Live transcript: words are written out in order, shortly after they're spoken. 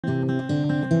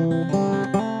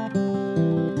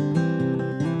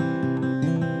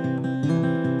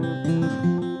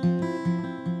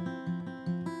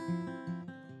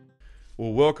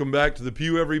Welcome back to the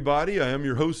Pew, everybody. I am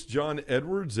your host, John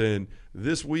Edwards, and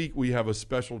this week we have a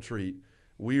special treat.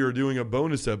 We are doing a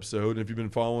bonus episode, and if you've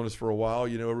been following us for a while,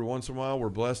 you know every once in a while we're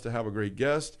blessed to have a great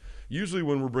guest, usually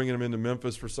when we're bringing them into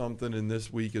Memphis for something, and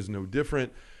this week is no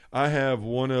different. I have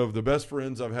one of the best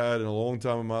friends I've had in a long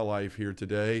time in my life here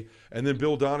today, and then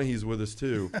Bill Donaghy's with us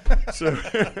too. So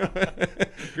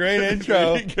Great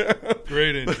intro.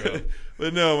 Great intro.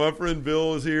 But no, my friend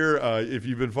Bill is here. If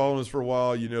you've been following us for a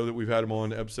while, you know that we've had him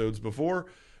on episodes before,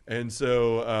 and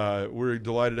so we're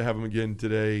delighted to have him again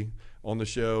today on the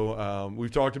show.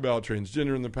 We've talked about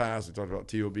transgender in the past. We talked about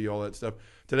TOB, all that stuff.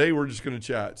 Today, we're just going to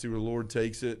chat, see where the Lord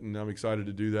takes it, and I'm excited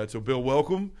to do that. So, Bill,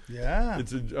 welcome. Yeah.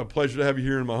 It's a pleasure to have you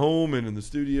here in my home and in the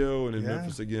studio and in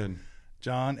Memphis again.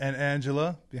 John and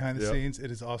Angela, behind the scenes,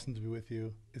 it is awesome to be with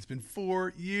you. It's been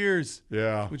 4 years,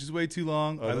 which is way too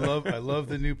long. I love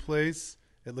the new place.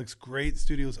 It looks great. The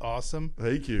studio's awesome.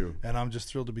 Thank you. And I'm just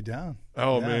thrilled to be down.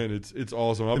 Oh, man, it's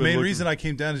awesome. The main reason I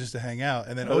came down is just to hang out.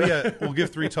 And then, we'll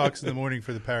give 3 talks in the morning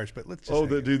for the parish. But let's just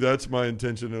dude, that's my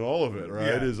intention in all of it, right?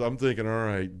 Yeah. Is I'm thinking, all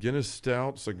right, Guinness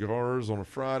Stout, cigars on a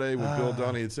Friday with Bill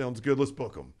Donaghy. It sounds good. Let's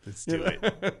book them. Let's do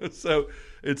it. So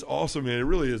it's awesome, man. It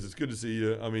really is. It's good to see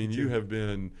you. I mean, you have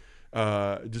been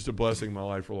just a blessing in my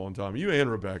life for a long time. You and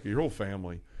Rebecca, your whole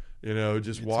family,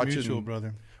 just watching. Mutual,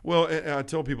 brother. Well, and I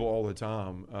tell people all the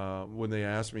time when they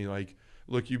ask me, like,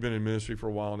 look, you've been in ministry for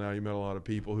a while now. You met a lot of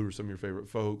people. Who are some of your favorite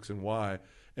folks and why?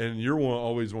 And you're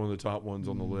always one of the top ones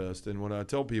on the list. And what I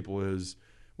tell people is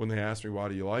when they ask me, why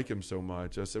do you like him so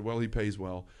much? I said, well, he pays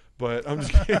well. But I'm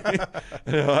just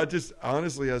kidding.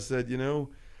 Honestly, I said,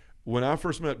 when I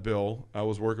first met Bill, I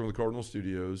was working with the Cardinal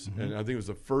Studios, and I think it was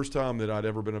the first time that I'd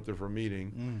ever been up there for a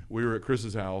meeting. We were at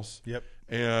Chris's house,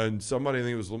 and somebody, I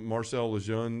think it was Marcel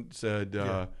Lejeune, said,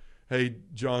 hey,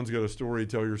 John's got a story,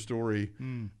 tell your story.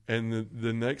 And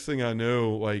the next thing I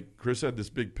know, like, Chris had this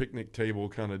big picnic table,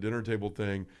 kind of dinner table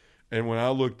thing, and when I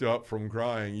looked up from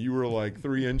crying, you were like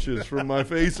 3 inches from my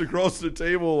face across the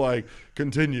table, like,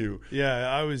 continue. Yeah,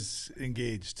 I was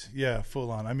engaged. Yeah,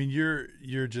 full on. I mean,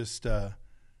 you're just...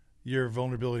 your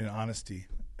vulnerability and honesty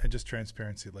and just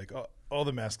transparency, like all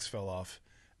the masks fell off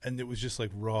and it was just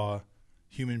like raw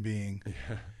human being,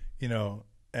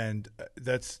 and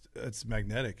that's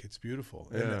magnetic. It's beautiful.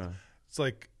 And it's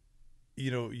like,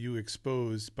 you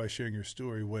expose by sharing your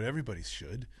story what everybody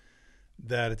should,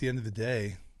 that at the end of the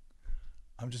day,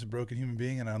 I'm just a broken human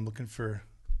being and I'm looking for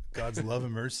God's love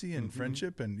and mercy and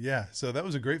friendship. And so that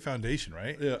was a great foundation,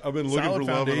 right? Yeah, I've been looking for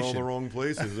love in all the wrong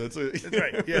places. That's it. That's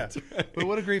right, yeah. That's right. But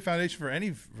what a great foundation for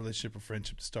any relationship or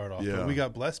friendship to start off. Yeah. But we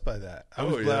got blessed by that. I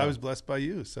was blessed by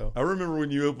you. So I remember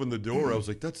when you opened the door, I was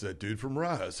like, that's that dude from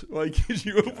Rise. Like,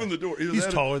 you open the door. He's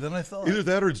taller than I thought. Either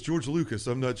that or it's George Lucas.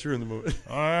 I'm not sure in the moment.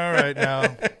 All right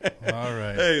now. All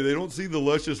right. Hey, they don't see the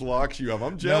luscious locks you have.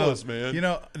 I'm jealous, man.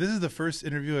 This is the first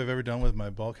interview I've ever done with my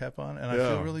ball cap on, and I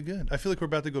feel really good. I feel like we're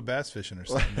about to go bass fishing or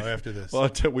something after this. Well,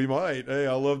 we might. Hey,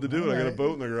 I love to do it. I got a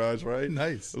boat in the garage, right?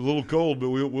 Nice. A little cold, but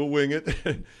we'll wing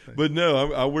it. But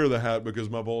no, I wear the hat because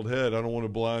my bald head. I don't want to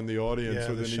blind the audience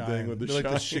with anything shine. with the You're shine.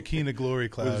 Like the Shekinah glory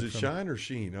cloud. Was it shine or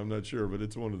sheen? I'm not sure, but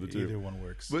it's one of the two. Either one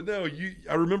works. But no,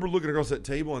 I remember looking across that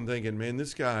table and thinking, man,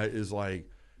 this guy is like,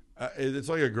 it's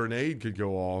like a grenade could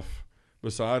go off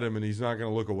beside him and he's not going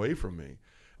to look away from me.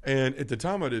 And at the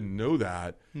time, I didn't know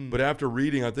that. But after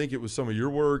reading, I think it was some of your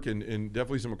work and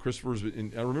definitely some of Christopher's.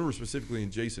 And I remember specifically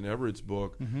in Jason Everett's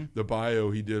book, the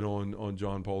bio he did on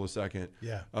John Paul II.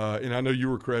 Yeah. And I know you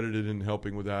were credited in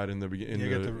helping with that in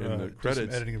the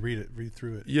credits. Editing and read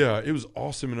through it. Yeah, it was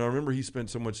awesome. And I remember he spent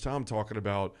so much time talking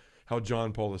about how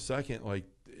John Paul II, like,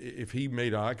 if he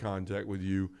made eye contact with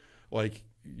you, like,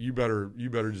 you better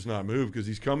just not move because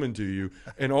he's coming to you.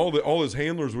 And all his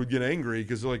handlers would get angry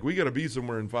because they're like, we got to be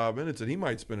somewhere in 5 minutes, and he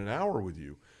might spend an hour with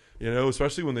you.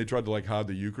 Especially when they tried to like hide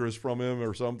the Eucharist from him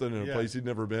or something in a place he'd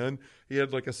never been. He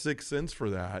had like a sixth sense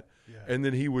for that. Yeah. And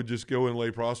then he would just go and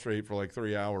lay prostrate for like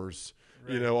 3 hours,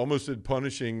 almost in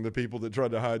punishing the people that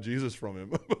tried to hide Jesus from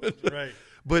him.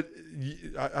 But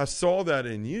I saw that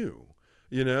in you,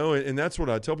 and that's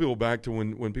what I tell people back to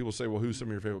when people say, well, who's some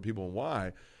of your favorite people and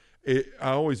why?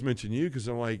 I always mention you because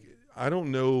I'm like, I don't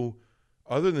know,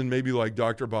 other than maybe like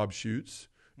Dr. Bob Schutz,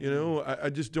 I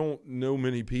just don't know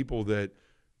many people that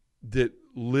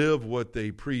live what they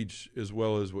preach as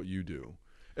well as what you do.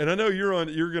 And I know you're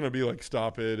going to be like,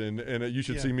 stop it, and you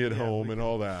should see me at home and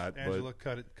all that. Angela,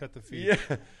 cut the feed. Yeah,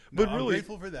 but I'm really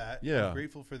grateful for that. Yeah, I'm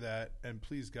grateful for that, and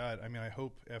please God, I mean, I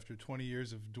hope after 20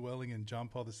 years of dwelling in John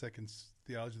Paul II's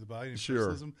theology of the body and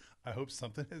personalism, I hope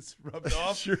something has rubbed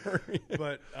off. Sure,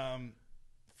 but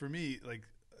for me, like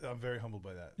I'm very humbled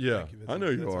by that. Yeah, Thank you. I know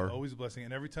you are. Always a blessing.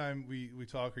 And every time we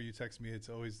talk or you text me, it's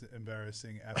always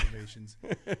embarrassing affirmations.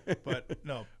 But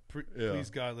no, please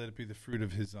God, let it be the fruit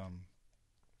of His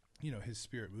His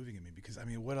Spirit moving in me. Because I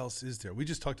mean, what else is there? We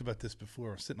just talked about this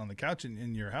before, sitting on the couch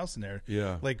in your house in there.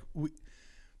 Yeah. Like,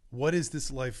 what is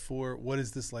this life for? What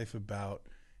is this life about?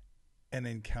 An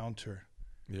encounter.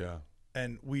 Yeah.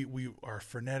 And we are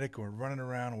frenetic, we're running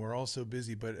around, and we're all so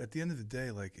busy. But at the end of the day,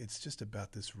 like, it's just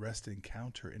about this rest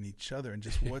encounter in each other and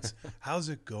just how's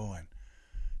it going?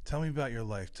 Tell me about your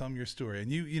life. Tell me your story.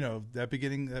 And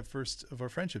that first of our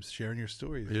friendships, sharing your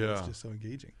story. It's just so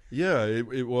engaging. Yeah,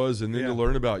 it was. And then to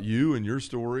learn about you and your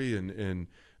story and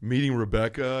meeting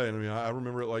Rebecca. And I mean, I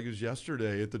remember it like it was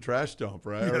yesterday at the trash dump,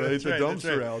 right? Yeah, At the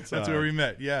dumpster outside. That's where we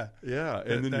met. Yeah. Yeah.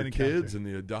 And then your kids and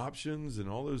the adoptions and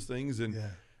all those things.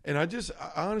 And I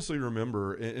honestly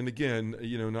remember, and again,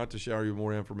 not to shower you with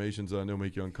more affirmations that I know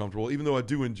make you uncomfortable, even though I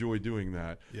do enjoy doing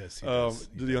that. Yes, he does.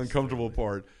 The uncomfortable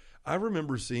part. I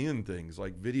remember seeing things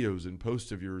like videos and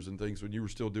posts of yours and things when you were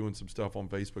still doing some stuff on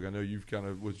Facebook. I know you've kind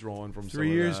of withdrawn from 3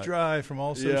 years dry from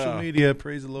all social media.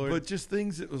 Praise the Lord. But just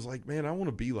things that was like, man, I want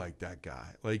to be like that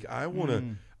guy. Like I want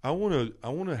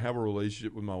to have a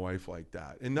relationship with my wife like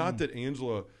that. And not that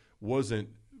Angela wasn't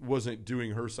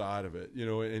doing her side of it,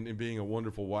 and being a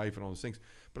wonderful wife and all those things.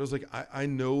 But I was like, I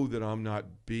know that I'm not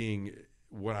being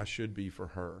what I should be for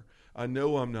her. I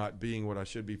know I'm not being what I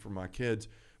should be for my kids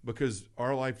because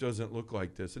our life doesn't look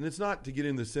like this. And it's not to get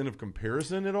in the sin of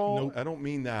comparison at all. Nope. I don't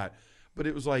mean that. But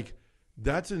it was like,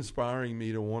 that's inspiring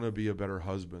me to want to be a better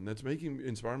husband. That's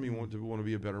inspiring me to want to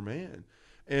be a better man.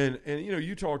 And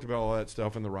you talked about all that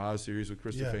stuff in the Rise series with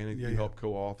Krista Fanning. You helped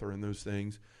co-author in those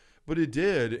things. But it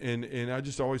did, and I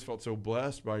just always felt so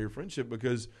blessed by your friendship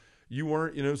because you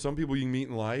weren't, some people you meet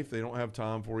in life, they don't have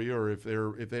time for you, or if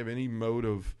they have any mode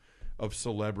of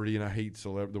celebrity, and I hate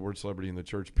the word celebrity in the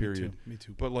church, period. Me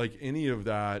too. But like any of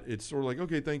that, it's sort of like,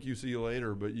 okay, thank you, see you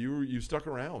later. But you stuck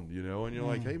around, and you're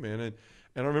like, hey man, and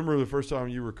I remember the first time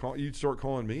you'd start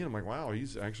calling me, and I'm like, wow,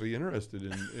 he's actually interested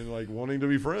in like wanting to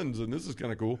be friends, and this is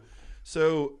kind of cool.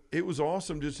 So it was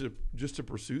awesome just to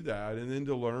pursue that, and then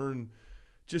to learn.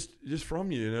 Just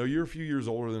from you, you're a few years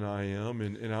older than I am,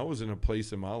 and I was in a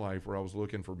place in my life where I was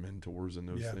looking for mentors and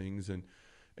those things,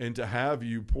 and to have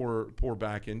you pour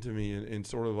back into me and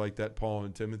sort of like that Paul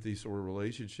and Timothy sort of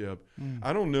relationship.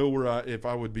 I don't know if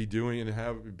I would be doing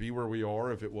and be where we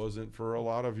are if it wasn't for a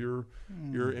lot of your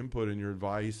input and your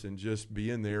advice and just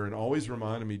being there and always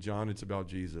reminding me, John, it's about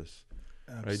Jesus.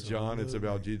 Absolutely. Right, John, it's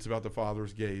about Jesus. It's about the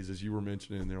Father's gaze, as you were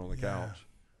mentioning there on the couch.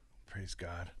 Praise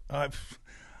God.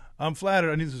 I'm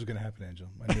flattered. I knew this was going to happen, Angel.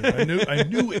 I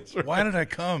knew it. Right. Why did I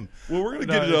come? Well, we're going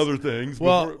to get into other things.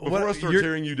 Before I start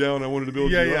tearing you down, I wanted to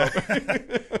build you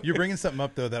up. You're bringing something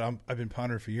up, though, that I've been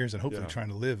pondering for years and hopefully trying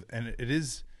to live. And it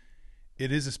is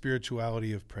a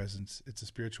spirituality of presence. It's a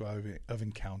spirituality of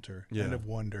encounter and of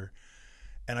wonder.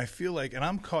 And I feel like, and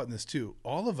I'm caught in this too,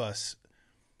 all of us,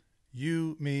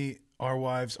 you, me, our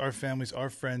wives, our families, our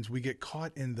friends, we get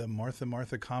caught in the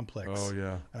Martha complex. Oh,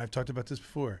 yeah. And I've talked about this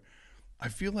before. I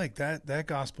feel like that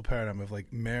gospel paradigm of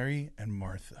like Mary and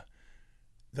Martha,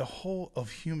 the whole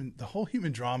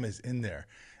human drama is in there,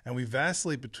 and we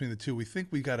vacillate between the two. We think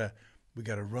we gotta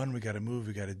run, we gotta move,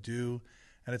 we gotta do,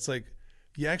 and it's like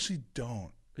you actually don't.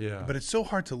 Yeah. But it's so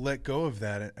hard to let go of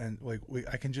that, and like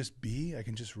I can just be, I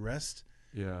can just rest.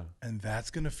 Yeah. And that's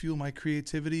gonna fuel my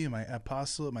creativity and my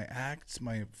apostolate, my acts,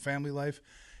 my family life.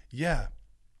 Yeah,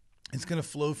 it's gonna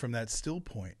flow from that still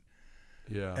point.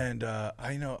 Yeah. And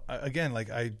I know, again, like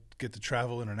I get to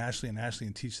travel internationally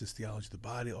and teach this theology of the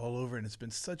body all over, and it's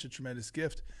been such a tremendous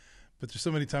gift. But there's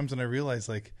so many times when I realize,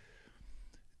 like,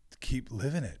 keep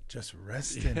living it, just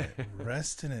rest in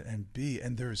it and be.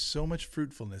 And there is so much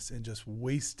fruitfulness in just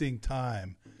wasting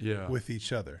time with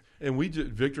each other. And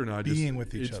Victor and I being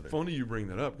with each other. It's funny you bring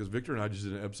that up because Victor and I just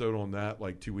did an episode on that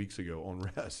like 2 weeks ago on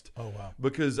rest. Oh, wow.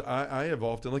 Because I have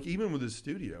often, like even with this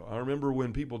studio, I remember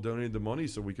when people donated the money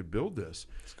so we could build this.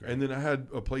 That's great. And then I had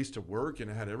a place to work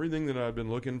and I had everything that I've been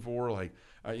looking for. Like,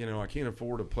 I can't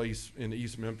afford a place in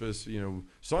East Memphis,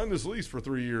 sign this lease for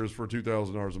 3 years for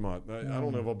 $2,000 a month. I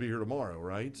don't know if I'll be here tomorrow,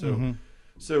 right? So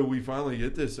so we finally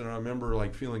get this, and I remember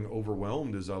like feeling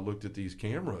overwhelmed as I looked at these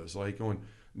cameras, like going,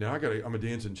 now I'm a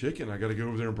dancing chicken. I got to go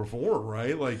over there and perform,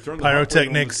 right? Like turn the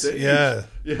pyrotechnics,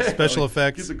 special like,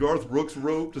 effects. Get the Garth Brooks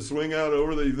rope to swing out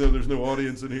over there, even though there's no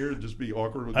audience in here, and just be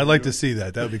awkward. With I'd like to see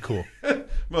that. That would be cool.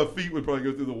 My feet would probably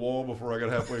go through the wall before I got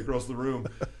halfway across the room.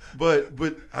 But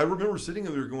I remember sitting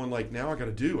there going like, now I got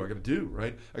to do,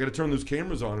 right? I got to turn those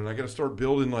cameras on, and I got to start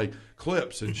building like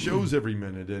clips and shows every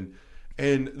minute,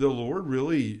 and the Lord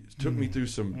really took me through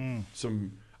some.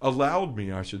 allowed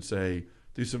me, I should say,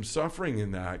 through some suffering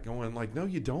in that, going like, no,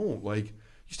 you don't. Like,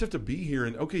 you just have to be here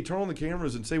and, okay, turn on the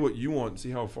cameras and say what you want and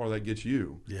see how far that gets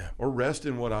you. Yeah. Or rest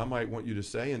in what I might want you to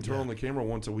say and turn on the camera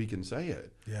once a week and say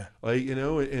it. Yeah. Like,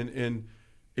 and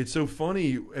it's so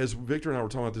funny, as Victor and I were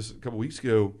talking about this a couple weeks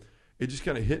ago, it just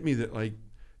kind of hit me that, like,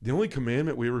 the only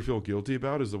commandment we ever feel guilty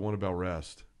about is the one about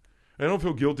rest. I don't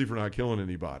feel guilty for not killing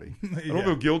anybody. I don't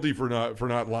feel guilty for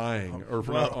not lying or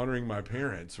for not honoring my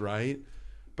parents, right?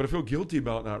 But I feel guilty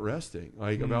about not resting,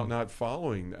 like about not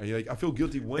following. Like, I feel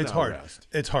guilty when I rest.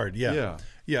 It's hard. Yeah.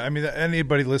 I mean,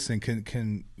 anybody listening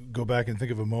can go back and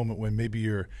think of a moment when maybe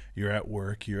you're at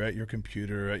work, you're at your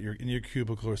computer, in your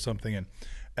cubicle or something,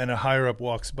 and a higher up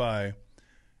walks by,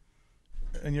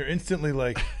 and you're instantly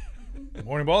like,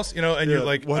 "Morning, boss," and you're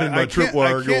like, "Why did my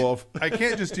tripwire go off? I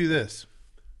can't just do this."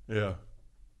 Yeah,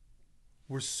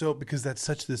 because that's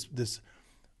such this.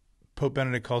 Pope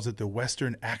Benedict calls it the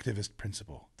Western activist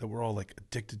principle that we're all like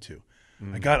addicted to.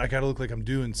 I got to look like I'm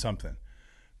doing something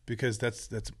because that's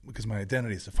because my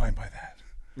identity is defined by that.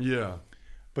 Yeah.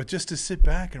 But just to sit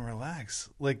back and relax,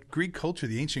 like Greek culture,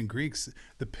 the ancient Greeks,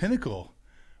 the pinnacle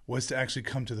was to actually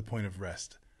come to the point of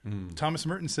rest. Thomas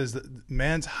Merton says that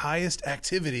man's highest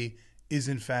activity is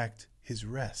in fact his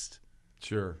rest.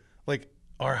 Sure. Like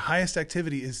our highest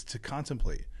activity is to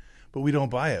contemplate, but we don't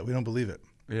buy it. We don't believe it.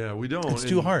 Yeah, we don't. It's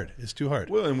too hard. It's too hard.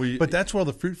 Well, but that's where all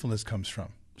the fruitfulness comes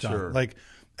from, John. Sure. Like,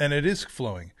 and it is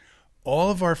flowing.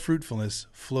 All of our fruitfulness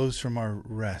flows from our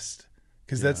rest,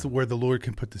 because that's where the Lord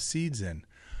can put the seeds in.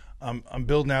 I'm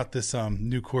building out this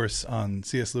new course on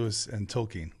C.S. Lewis and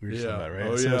Tolkien. We were just talking about,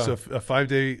 right? So a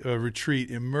 5-day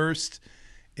retreat immersed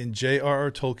in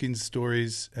J.R.R. Tolkien's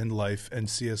stories and life and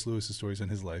C.S. Lewis's stories and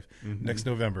his life next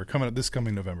November, this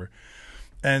coming November.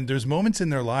 And there's moments in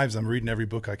their lives, I'm reading every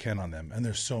book I can on them, and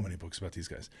there's so many books about these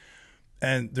guys.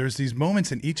 And there's these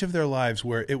moments in each of their lives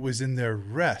where it was in their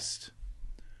rest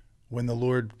when the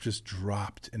Lord just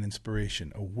dropped an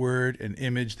inspiration, a word, an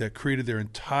image that created their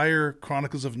entire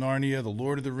Chronicles of Narnia, the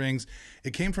Lord of the Rings.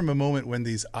 It came from a moment when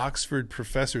these Oxford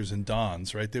professors and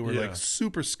dons, right, they were like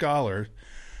super scholars,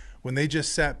 when they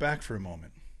just sat back for a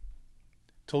moment.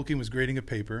 Tolkien was grading a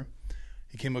paper.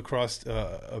 He came across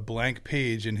a blank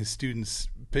page in his student's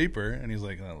paper, and he's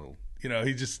like,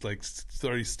 he just like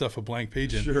started stuff a blank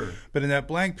page in. Sure. But in that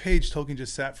blank page, Tolkien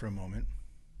just sat for a moment,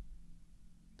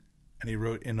 and he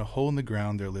wrote, "In a hole in the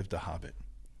ground there lived a hobbit."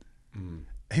 He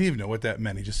didn't even know what that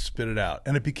meant. He just spit it out,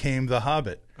 and it became The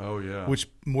Hobbit. Oh yeah. Which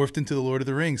morphed into The Lord of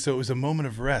the Rings. So it was a moment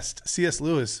of rest. C.S.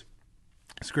 Lewis,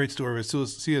 it's a great story.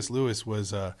 C.S. Lewis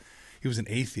was he was an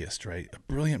atheist, right? A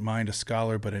brilliant mind, a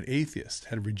scholar, but an atheist.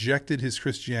 Had rejected his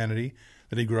Christianity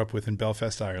that he grew up with in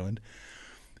Belfast, Ireland.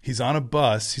 He's on a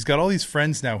bus. He's got all these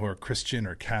friends now who are Christian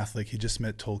or Catholic. He just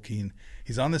met Tolkien.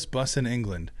 He's on this bus in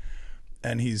England,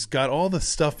 and he's got all the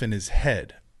stuff in his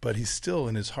head, but he's still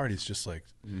in his heart. He's just like,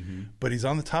 but he's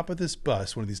on the top of this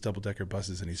bus, one of these double-decker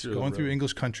buses, and he's going through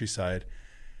English countryside.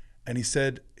 And he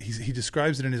said, he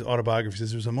describes it in his autobiography. He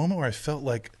says, there was a moment where I felt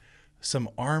like some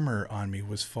armor on me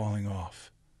was falling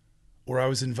off, or I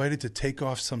was invited to take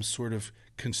off some sort of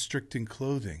constricting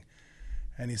clothing.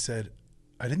 And he said,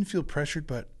 I didn't feel pressured,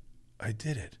 but I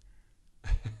did it.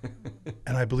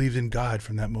 And I believed in God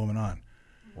from that moment on.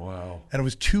 Wow. And it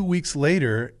was 2 weeks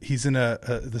later, he's in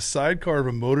the sidecar of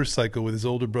a motorcycle with his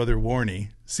older brother, Warney.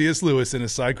 C.S. Lewis in a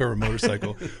sidecar of a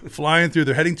motorcycle, flying through.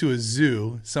 They're heading to a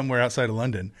zoo somewhere outside of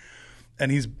London.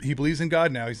 And he believes in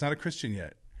God now. He's not a Christian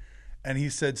yet. And he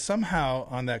said, somehow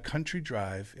on that country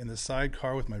drive in the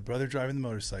sidecar with my brother driving the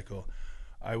motorcycle,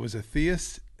 I was a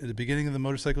theist at the beginning of the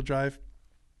motorcycle drive.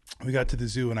 We got to the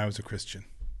zoo and I was a Christian.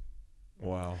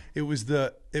 Wow. It was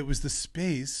the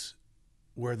space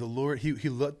where the Lord, he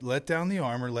let down the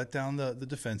armor, let down the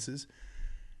defenses,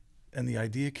 and the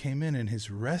idea came in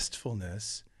his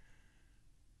restfulness.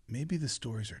 Maybe the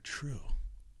stories are true.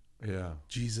 Yeah.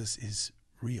 Jesus is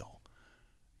real.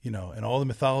 And all the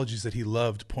mythologies that he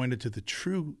loved pointed to the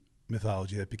true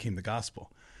mythology that became the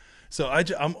gospel. So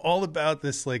I'm all about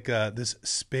this, like this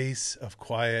space of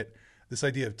quiet, this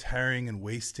idea of tiring and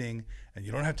wasting, and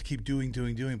you don't have to keep doing,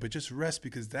 but just rest,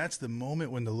 because that's the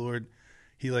moment when the Lord,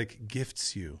 he like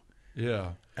gifts you.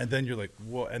 Yeah. And then you're like,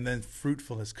 whoa, and then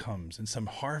fruitfulness comes, and some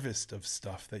harvest of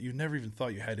stuff that you never even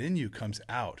thought you had in you comes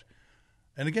out.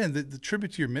 And again, the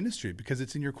tribute to your ministry, because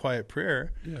it's in your quiet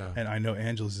prayer, and I know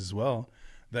Angela's as well,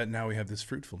 that now we have this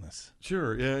fruitfulness.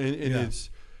 Sure, yeah, and it's.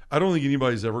 I don't think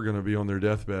anybody's ever going to be on their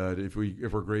deathbed if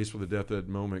we're graced with a deathbed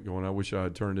moment going, I wish I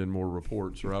had turned in more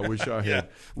reports, or I wish I had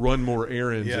run more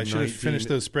errands. Yeah, I should have finished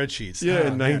those spreadsheets. Yeah,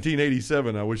 in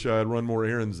 1987, I wish I had run more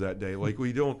errands that day. Like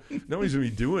nobody's going to be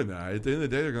doing that. At the end of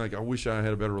the day, they're going to I wish I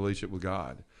had a better relationship with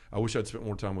God. I wish I'd spent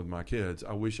more time with my kids.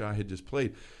 I wish I had just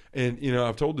played. And, you know,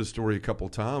 I've told this story a couple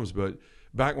of times, but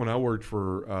back when I worked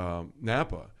for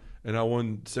Napa and I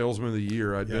won Salesman of the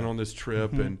Year, I'd been on this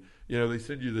trip and, you know, they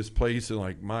send you this place in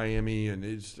like Miami and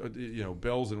it's, you know,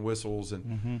 bells and whistles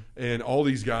and all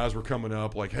these guys were coming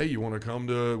up like, hey, you want to come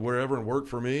to wherever and work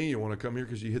for me? You want to come here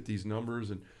because you hit these numbers?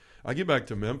 And I get back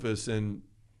to Memphis and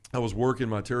I was working,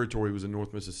 my territory was in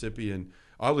North Mississippi, and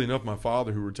oddly enough, my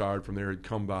father, who retired from there, had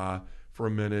come by for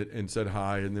a minute and said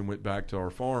hi and then went back to our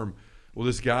farm. Well,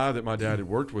 this guy that my dad had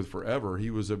worked with forever, he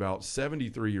was about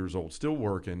 73 years old, still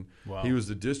working. Wow. He was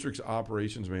the district's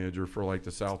operations manager for like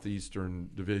the Southeastern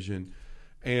Division.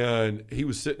 And he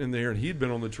was sitting in there, and he'd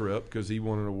been on the trip because he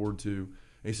won an award too.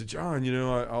 And he said, John, you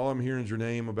know, all I'm hearing is your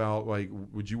name about, like,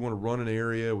 would you want to run an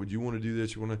area? Would you want to do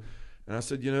this? You want to? And I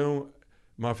said, you know,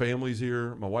 my family's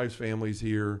here. My wife's family's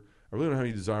here. I really don't have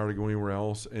any desire to go anywhere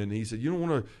else. And he said, you don't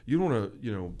want to,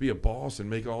 you know, be a boss and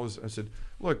make all this. I said,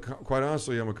 look, quite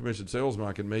honestly, I'm a commissioned salesman.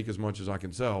 I can make as much as I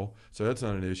can sell. So that's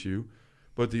not an issue.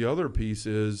 But the other piece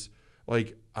is,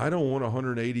 like, I don't want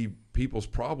 180 people's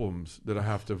problems that I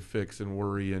have to fix and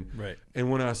worry. And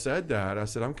when I said that, I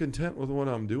said, I'm content with what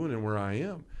I'm doing and where I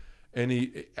am. And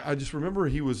I just remember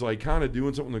he was like kind of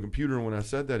doing something on the computer. And when I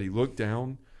said that, he looked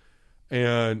down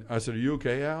and I said, are you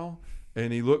okay, Al?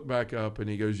 And he looked back up and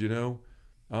he goes, you know,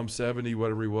 I'm 70,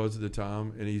 whatever he was at the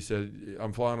time. And he said,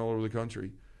 I'm flying all over the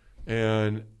country.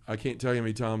 And I can't tell you how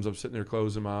many times I'm sitting there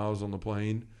closing my eyes on the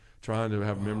plane, trying to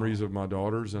have memories of my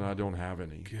daughters, and I don't have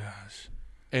any. Gosh.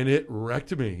 And it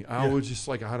wrecked me. I was just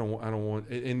like, I don't want,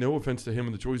 and no offense to him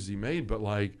and the choices he made, but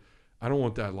like, I don't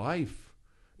want that life.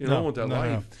 You know, I don't want that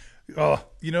life. No. Oh,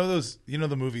 you know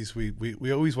the movies,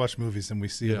 we always watch movies and we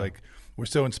see like, we're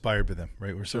so inspired by them,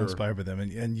 right? We're so inspired by them.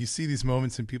 And you see these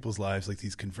moments in people's lives, like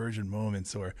these conversion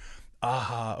moments or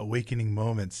aha, awakening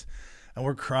moments. And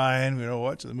we're crying, we don't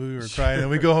watch the movie, we're crying, and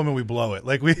we go home and we blow it.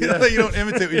 Like you don't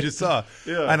imitate what you just saw.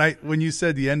 And when you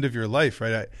said the end of your life,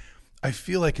 right? I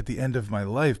feel like at the end of my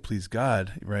life, please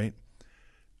God, right?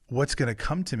 What's going to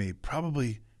come to me?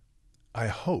 Probably, I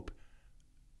hope,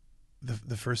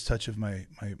 the first touch of my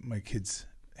kids'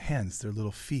 hands, their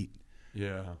little feet.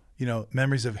 Yeah. You know,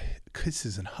 memories of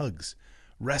kisses and hugs,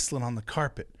 wrestling on the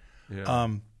carpet,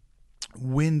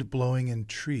 wind blowing in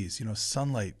trees, you know,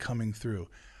 sunlight coming through.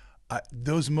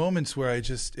 Those moments where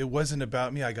it wasn't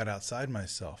about me. I got outside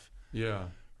myself. Yeah.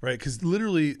 Right. Because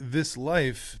literally this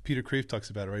life, Peter Crave talks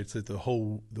about it, right? It's that the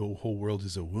whole world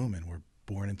is a womb and we're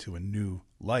born into a new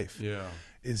life. Yeah.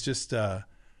 It's just,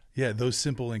 those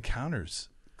simple encounters.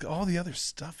 All the other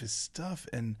stuff is stuff.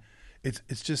 And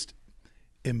it's just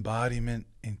embodiment,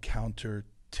 encounter,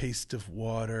 taste of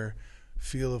water,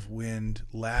 feel of wind,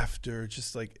 laughter,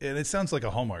 just like, and it sounds like a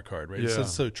Hallmark card, right? Yeah.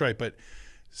 It's so trite, but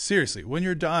seriously, when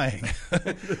you're dying,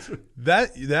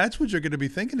 that's what you're going to be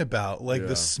thinking about, like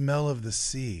the smell of the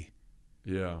sea,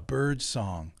 bird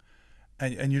song,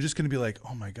 and you're just going to be like,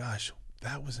 oh my gosh,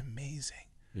 that was amazing.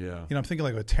 Yeah, you know, I'm thinking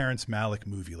like a Terrence Malick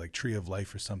movie, like Tree of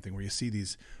Life or something, where you see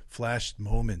these flashed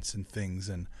moments and things,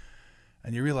 and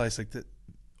you realize like that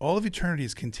all of eternity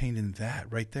is contained in that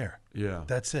right there. Yeah,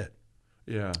 that's it.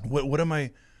 Yeah. What am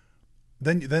I?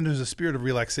 Then there's a spirit of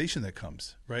relaxation that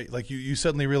comes, right? Like you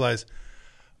suddenly realize.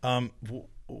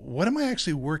 What am I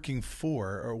actually working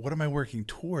for, or what am I working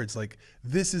towards? Like,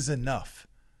 this is enough.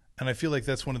 And I feel like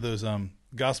that's one of those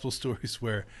gospel stories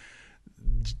where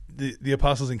the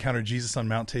apostles encountered Jesus on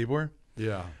Mount Tabor.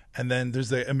 Yeah. And then there's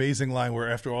the amazing line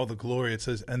where after all the glory, it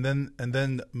says, and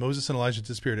then Moses and Elijah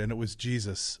disappeared, and it was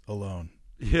Jesus alone.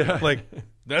 Yeah. Like,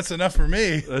 that's enough for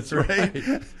me. That's right.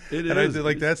 It and is.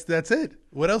 Like, that's it.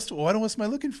 What else am I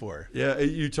looking for? Yeah.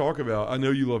 You talk about, I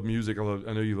know you love music. I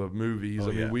know you love movies.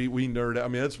 I mean, we nerd out. I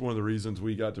mean, that's one of the reasons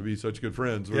we got to be such good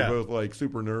friends. We're both like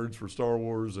super nerds for Star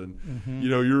Wars. And, you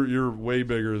know, you're way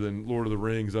bigger than Lord of the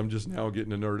Rings. I'm just now getting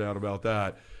to nerd out about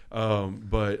that.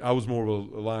 But I was more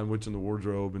of a Lion, Witch, in the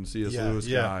Wardrobe and C.S. Lewis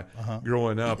guy.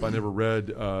 Growing up, I never read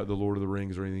The Lord of the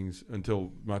Rings or anything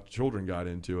until my children got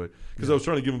into it. Because I was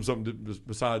trying to give them something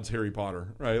besides Harry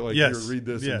Potter, right? Like, here, read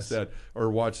this instead or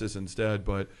watch this instead.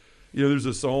 But, you know, there's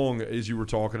a song, as you were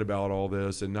talking about all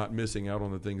this and not missing out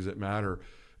on the things that matter.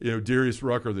 You know, Darius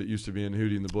Rucker that used to be in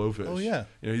Hootie and the Blowfish. Oh, yeah.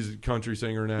 You know, he's a country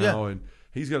singer now. And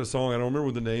he's got a song, I don't remember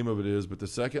what the name of it is, but the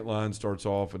second line starts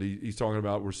off, and he's talking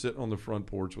about we're sitting on the front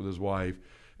porch with his wife,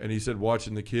 and he said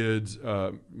watching the kids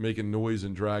making noise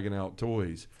and dragging out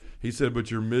toys. He said,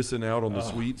 but you're missing out on the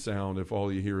sweet sound if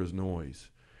all you hear is noise,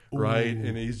 right?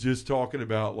 And he's just talking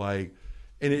about like,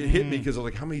 and it hit me because I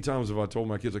was like, how many times have I told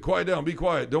my kids, like, quiet down, be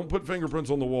quiet, don't put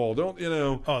fingerprints on the wall, don't, you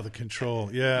know. Oh, the control.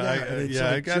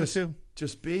 I got it too.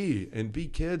 Just be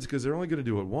kids because they're only going to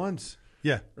do it once.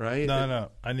 Yeah. Right?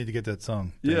 No. I need to get that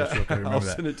song. Yeah. I'll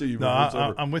that. send it to you. No,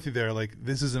 I'm with you there. Like,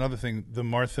 this is another thing. The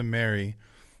Martha Mary,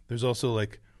 there's also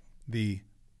like the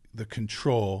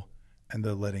control and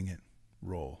the letting it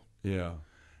roll. Yeah.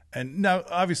 And now,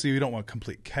 obviously, we don't want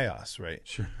complete chaos, right?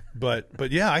 Sure.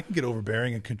 But yeah, I can get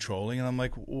overbearing and controlling, and I'm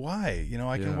like, why?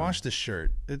 I can wash this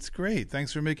shirt. It's great.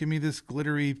 Thanks for making me this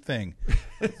glittery thing.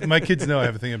 My kids know I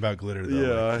have a thing about glitter, though.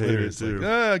 Yeah, like, I hate it too.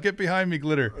 Like, get behind me,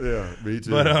 glitter. Yeah, me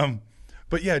too.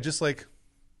 But yeah, just like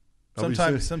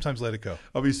sometimes let it go.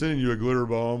 I'll be sending you a glitter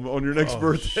bomb on your next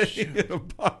birthday in a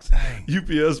box, Dang.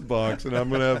 UPS box, and I'm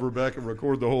going to have Rebecca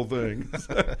record the whole thing.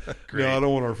 Great. No, I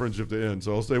don't want our friendship to end,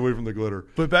 so I'll stay away from the glitter.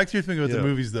 But back to your thing about the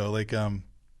movies, though, like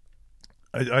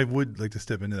I would like to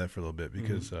step into that for a little bit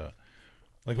because,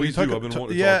 like, when you talk, I've been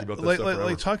wanting to talk about that stuff forever.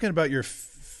 like talking about your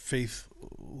faith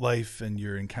life and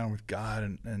your encounter with God,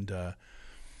 and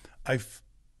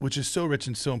which is so rich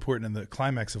and so important in the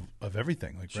climax of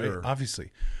everything, like, sure. right?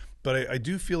 Obviously. But I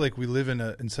do feel like we live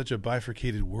in such a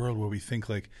bifurcated world where we think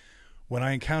like, when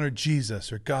I encountered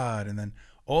Jesus or God, and then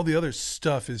all the other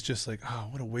stuff is just like, oh,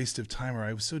 what a waste of time, or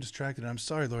I was so distracted. I'm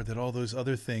sorry, Lord, that all those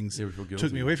other things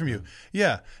took me away from you.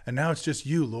 Yeah, and now it's just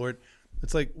you, Lord.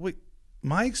 It's like, wait,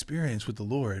 my experience with the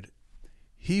Lord,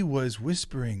 he was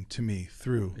whispering to me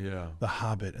through The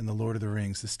Hobbit and The Lord of the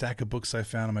Rings, the stack of books I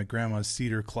found in my grandma's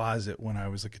cedar closet when I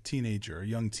was like a teenager, a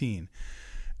young teen.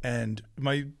 And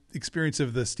my experience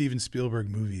of the Steven Spielberg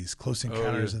movies, Close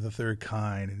Encounters of the Third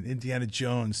Kind, and Indiana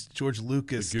Jones, George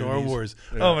Lucas, Star Wars.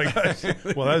 Yeah. Oh my gosh!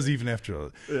 Well, that was even after.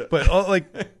 But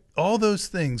all those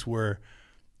things were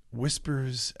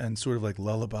whispers and sort of like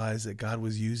lullabies that God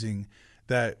was using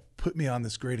that put me on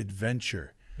this great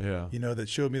adventure. Yeah, that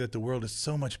showed me that the world is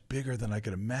so much bigger than I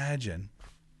could imagine,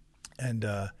 and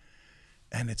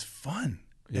it's fun,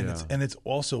 and it's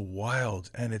also wild,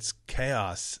 and it's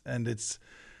chaos,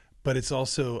 but it's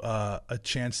also a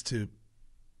chance to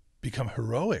become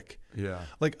heroic. Yeah.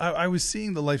 Like I was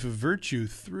seeing the life of virtue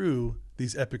through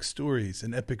these epic stories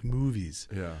and epic movies.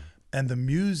 Yeah. And the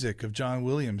music of John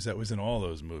Williams that was in all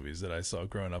those movies that I saw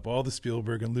growing up, all the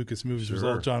Spielberg and Lucas movies was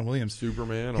all John Williams.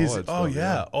 Superman, all that stuff. Oh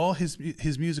yeah. All his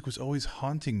music was always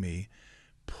haunting me,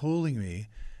 pulling me.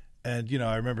 And,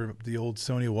 I remember the old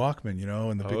Sony Walkman,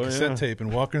 and the big cassette tape,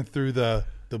 and walking through the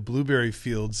blueberry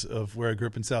fields of where I grew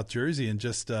up in South Jersey, and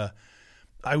just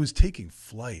I was taking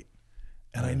flight.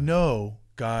 And I know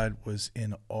God was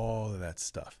in all of that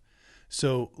stuff.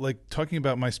 So, like, talking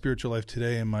about my spiritual life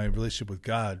today and my relationship with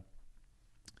God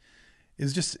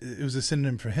it was a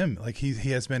synonym for him. Like,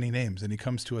 he has many names, and he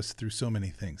comes to us through so many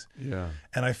things. Yeah.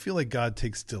 And I feel like God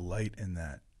takes delight in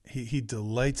that. He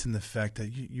delights in the fact that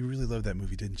you really loved that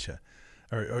movie, didn't you?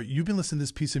 Or you've been listening to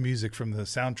this piece of music from the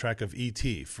soundtrack of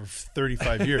E.T. for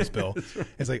 35 years, Bill. Right.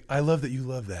 It's like, I love that you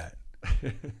love that.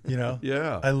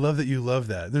 Yeah. I love that you love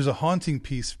that. There's a haunting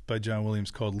piece by John Williams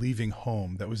called Leaving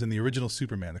Home that was in the original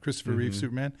Superman, the Christopher Reeve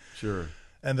Superman. Sure.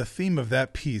 And the theme of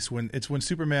that piece, when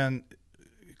Superman,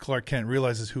 Clark Kent,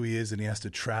 realizes who he is and he has to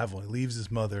travel. He leaves his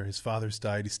mother. His father's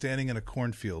died. He's standing in a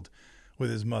cornfield with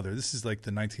his mother. This is like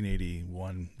the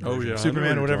 1981 version of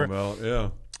Superman or whatever. Yeah.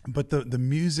 But the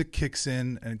music kicks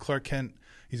in, and Clark Kent,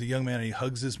 he's a young man, and he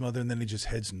hugs his mother, and then he just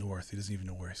heads north. He doesn't even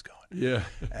know where he's going. Yeah.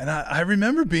 And I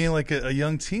remember being like a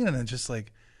young teen, and then just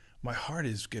like my heart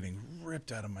is getting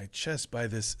ripped out of my chest by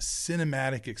this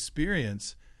cinematic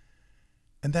experience,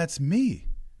 and that's me.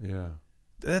 Yeah.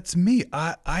 That's me.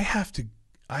 I have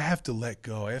to let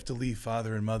go. I have to leave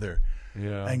father and mother.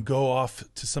 Yeah. And go off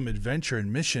to some adventure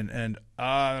and mission, and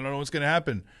I don't know what's going to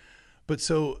happen. But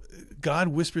so God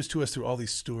whispers to us through all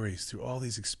these stories, through all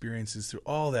these experiences, through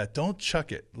all that. Don't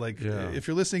chuck it. Like, if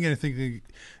you're listening and thinking,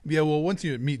 once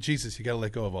you meet Jesus, you got to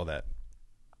let go of all that.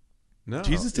 No,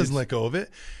 Jesus doesn't let go of it.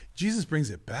 Jesus brings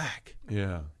it back.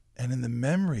 Yeah. And in the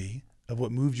memory of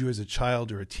what moved you as a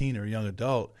child or a teen or a young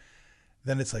adult,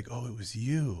 then it's like, oh, it was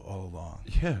you all along.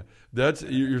 Yeah,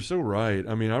 you're so right.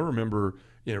 I mean, I remember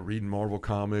reading Marvel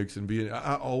comics and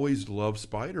I always loved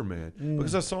Spiderman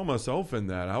because I saw myself in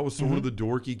that. I was sort of the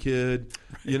dorky kid,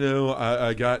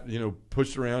 I got,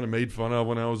 pushed around and made fun of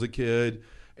when I was a kid.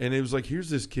 And it was like,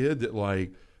 here's this kid that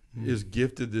like is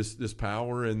gifted this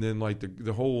power. And then like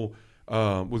the whole,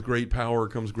 with great power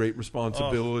comes great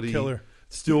responsibility. Oh, killer.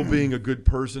 Still being a good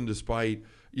person despite,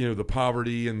 the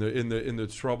poverty and the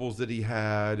troubles that he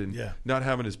had and not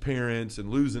having his parents and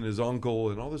losing his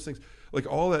uncle and all those things. Like,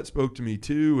 all that spoke to me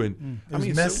too. And it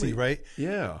was messy, right?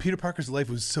 Yeah. Peter Parker's life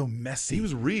was so messy. He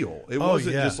was real. It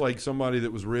wasn't just like somebody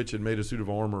that was rich and made a suit of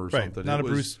armor or something. Not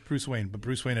Bruce Wayne, but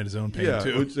Bruce Wayne had his own pain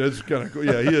too. Which, that's kind of cool.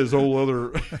 Yeah, he has a whole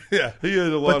other. He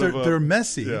had a lot but they're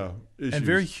messy and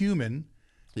very human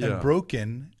and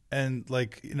broken and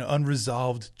like,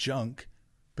 unresolved junk.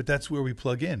 But that's where we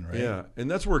plug in, right? Yeah, and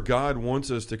that's where God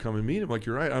wants us to come and meet him. Like,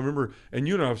 you're right. I remember, and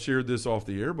you and I have shared this off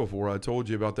the air before. I told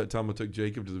you about that time I took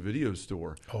Jacob to the video game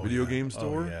store.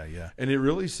 Oh, yeah. And it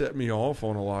really set me off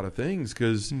on a lot of things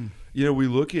because, we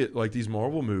look at like these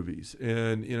Marvel movies,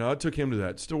 and, I took him to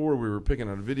that store. We were picking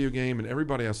out a video game, and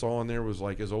everybody I saw in there was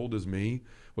like as old as me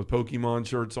with Pokemon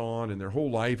shirts on, and their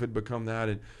whole life had become that.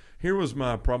 And here was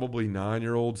my probably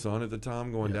 9-year-old son at the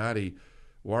time going, Daddy,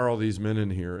 why are all these men in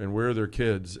here, and where are their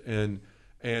kids? And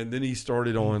then he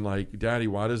started on like, Daddy,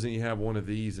 why doesn't he have one of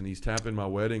these? And he's tapping my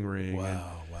wedding ring.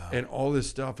 And all this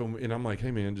stuff. And I'm like,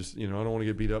 hey man, just, I don't want to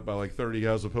get beat up by like 30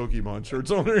 guys with Pokemon shirts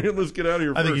on there. Let's get out of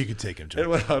here I think you could take him,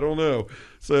 Joe. I don't know.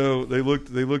 So they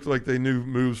looked like they knew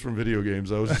moves from video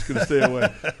games. I was just going to stay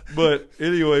away. But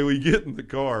anyway, we get in the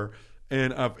car,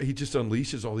 and he just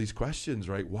unleashes all these questions,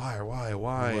 right? Why?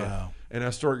 Wow. And I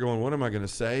start going, what am I going to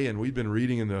say? And we've been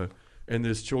reading in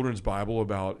this children's Bible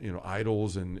about,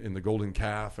 idols and the golden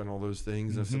calf and all those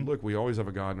things. And I said, look, we always have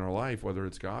a God in our life, whether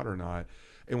it's God or not.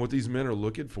 And what these men are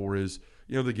looking for is,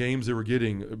 the games they were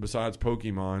getting besides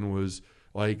Pokemon was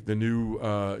like the new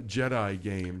Jedi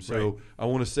game. So right. I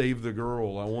want to save the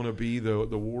girl. I want to be the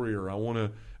warrior. I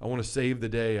want to save the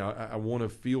day. I want to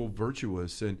feel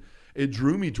virtuous. And it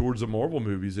drew me towards the Marvel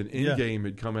movies. And Endgame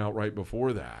had come out right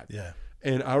before that. Yeah.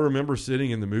 And I remember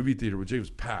sitting in the movie theater with James,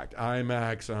 packed,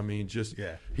 IMAX. I mean,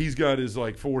 he's got his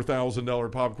like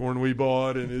 $4,000 popcorn we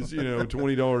bought and his,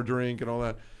 $20 drink and all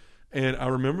that. And I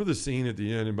remember the scene at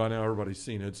the end, and by now everybody's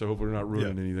seen it, so hopefully we're not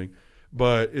ruining anything.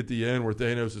 But at the end where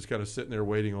Thanos is kind of sitting there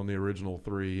waiting on the original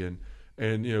three, and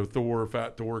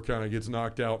Fat Thor kind of gets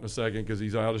knocked out in a second because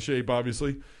he's out of shape,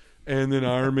 obviously. And then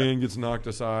Iron Man gets knocked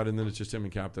aside, and then it's just him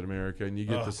and Captain America, and you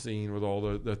get the scene with all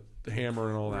the hammer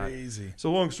and all that. Crazy. So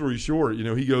long story short,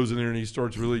 he goes in there and he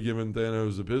starts really giving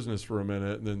Thanos the business for a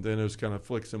minute, and then Thanos kind of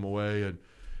flicks him away, and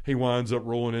he winds up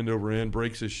rolling end over end,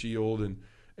 breaks his shield, and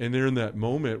they're in that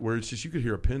moment where it's just, you could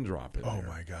hear a pin drop in there. Oh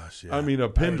my gosh, yeah. I mean, a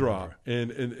pin drop,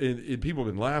 and people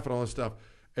have been laughing, all this stuff.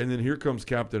 And then here comes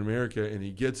Captain America, and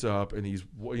he gets up, and he's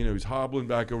hobbling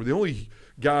back over. The only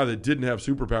guy that didn't have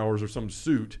superpowers or some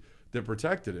suit that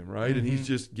protected him, right? And he's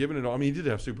just giving it all. I mean, he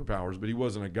did have superpowers, but he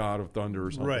wasn't a god of thunder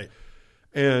or something. Right.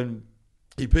 And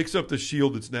he picks up the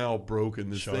shield that's now broken,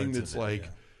 this thing that's that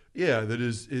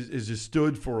is just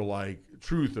stood for like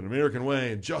truth and American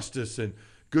way and justice and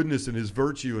goodness and his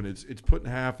virtue, and it's put in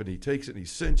half, and he takes it and he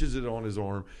cinches it on his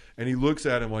arm, and he looks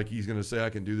at him like he's going to say, I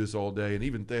can do this all day. And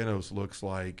even Thanos looks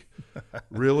like,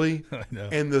 really? I know.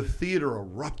 And the theater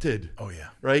erupted. Oh yeah.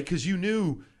 Right? Because you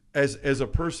knew as a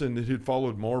person that had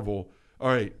followed Marvel, all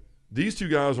right, these two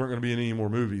guys aren't going to be in any more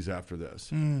movies after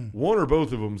this. One or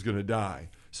both of them is going to die.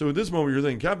 So at this moment, you're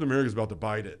thinking Captain America's about to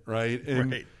bite it, right?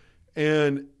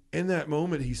 And in that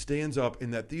moment, he stands up,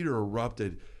 and that theater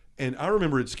erupted. And I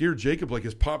remember it scared Jacob, like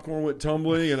his popcorn went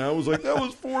tumbling, and I was like, that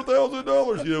was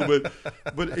 $4,000,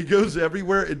 but it goes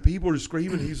everywhere, and people are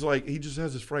screaming. He's like, he just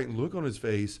has this frightened look on his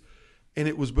face. And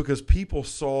it was because people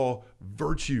saw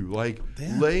virtue, like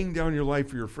laying down your life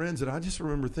for your friends. And I just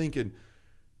remember thinking,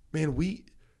 man,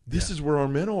 this is where our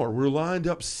men are. We're lined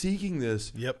up seeking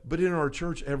this. Yep. But in our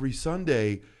church every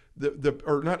Sunday,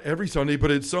 or not every Sunday,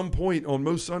 but at some point on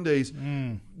most Sundays,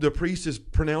 the priest is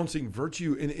pronouncing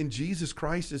virtue. And Jesus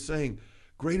Christ is saying,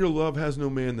 greater love has no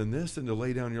man than this, than to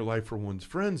lay down your life for one's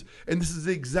friends. And this is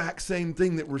the exact same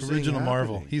thing that we're seeing Original happening.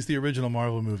 Marvel. He's the original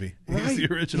Marvel movie. Right. He's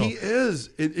the original. He is.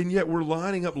 And yet we're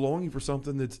lining up longing for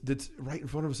something that's right in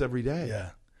front of us every day. Yeah.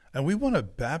 And we want to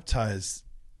baptize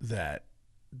that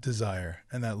desire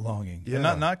and that longing.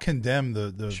 Yeah. And not condemn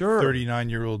the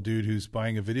 39-year-old dude who's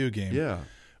buying a video game. Yeah.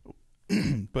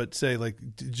 But say, like,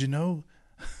 did you know?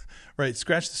 Right.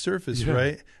 Scratch the surface,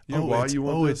 right? Yeah, why you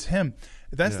want this? It's him.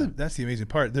 That's the amazing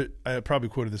part. I probably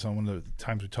quoted this on one of the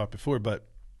times we talked before, but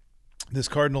this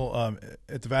cardinal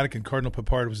at the Vatican, Cardinal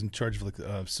Papard was in charge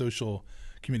of social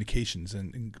communications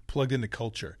and plugged into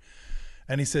culture.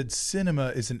 And he said cinema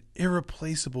is an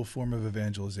irreplaceable form of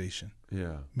evangelization.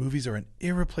 Yeah. Movies are an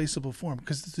irreplaceable form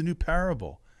because it's a new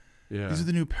parable. Yeah. These are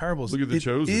the new parables. Look at The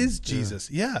Chosen. It is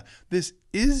Jesus. Yeah. This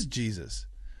is Jesus.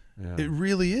 Yeah. It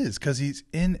really is, because he's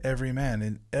in every man,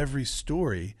 in every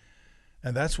story.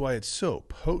 And that's why it's so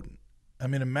potent. I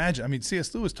mean, imagine. I mean,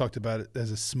 C.S. Lewis talked about it as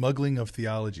a smuggling of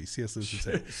theology. C.S. Lewis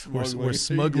would say, we're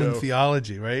smuggling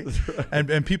theology, right? Right.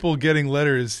 And people getting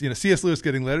letters, C.S. Lewis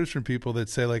getting letters from people that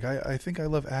say, like, I think I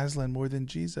love Aslan more than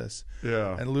Jesus.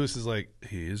 Yeah. And Lewis is like,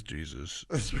 he is Jesus.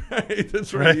 That's right.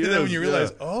 That's right. right. And then when you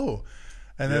realize,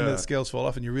 and then Yeah. the scales fall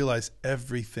off, and you realize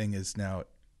everything is now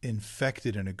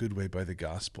infected in a good way by the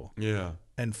gospel. Yeah.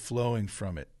 And flowing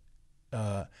from it.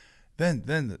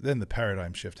 then the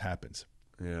paradigm shift happens.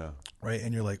 Yeah. Right.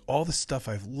 And you're like, all the stuff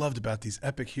I've loved about these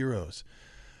epic heroes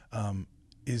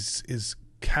is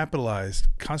capitalized,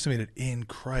 consummated in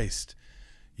Christ,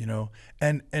 you know?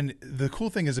 And the cool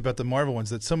thing is about the Marvel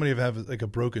ones that somebody have like a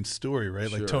broken story, right?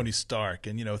 Sure. Like Tony Stark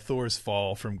and, you know, Thor's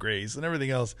fall from grace and everything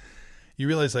else. You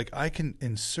realize like I can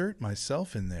insert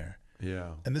myself in there.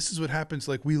 Yeah. And this is what happens.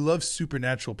 Like we love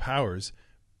supernatural powers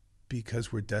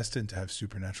because we're destined to have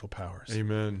supernatural powers.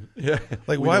 Amen. Yeah.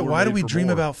 Like why do we dream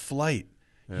more. about flight,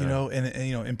 Yeah. you know, and,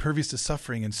 you know, impervious to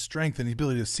suffering and strength and the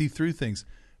ability to see through things?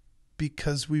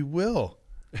 Because we will.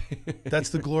 That's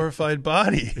the glorified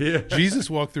body. Yeah. Jesus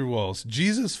walked through walls.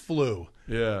 Jesus flew.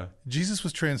 Yeah. Jesus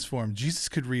was transformed. Jesus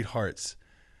could read hearts,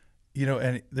 you know,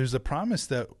 and there's a promise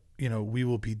that, you know, we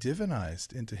will be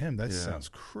divinized into him. That sounds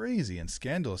crazy and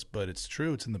scandalous, but it's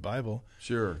true. It's in the Bible.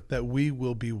 Sure. That we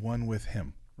will be one with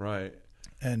him. Right.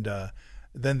 And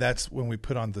then that's when we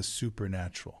put on the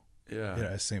supernatural. Yeah. You know,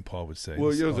 as St. Paul would say.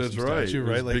 Well, yeah, that's right. Statue, right?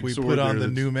 There's a Like big we sword put on there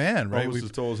the new man, right? Almost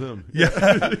as tall as him. Yeah.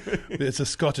 It's a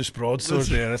Scottish broadsword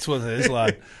there. That's what it is,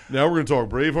 lad. Now we're going to talk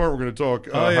Braveheart. We're going to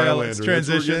talk Highlander. Let's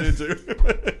transition. That's what we're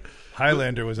getting into.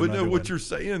 Highlander was But another no, what one. you're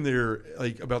saying there,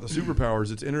 like about the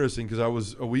superpowers, it's interesting because I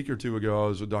was a week or two ago, I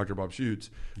was with Dr. Bob Schutz.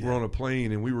 We're on a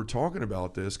plane and we were talking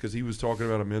about this because he was talking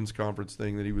about a men's conference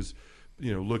thing that he was,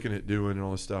 you know, looking at doing and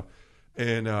all this stuff.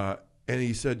 And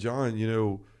he said, John, you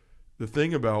know, the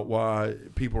thing about why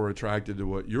people are attracted to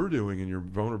what you're doing and your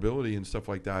vulnerability and stuff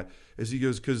like that is he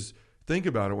goes, because think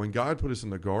about it. When God put us in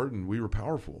the garden, we were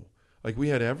powerful. Like we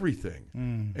had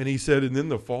everything. And he said, and then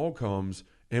the fall comes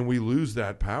and we lose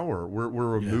that power. We're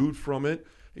removed from it.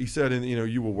 He said, and you know,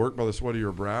 you will work by the sweat of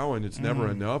your brow, and it's never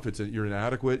enough. You're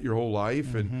inadequate your whole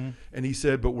life. And he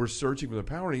said, but we're searching for the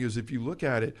power. And he goes, if you look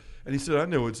at it, and he said, I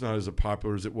know it's not as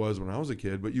popular as it was when I was a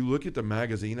kid, but you look at the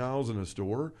magazine aisles in a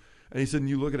store, and he said, and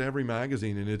you look at every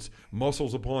magazine, and it's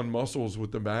muscles upon muscles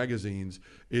with the magazines.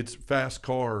 It's fast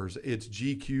cars. It's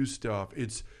GQ stuff.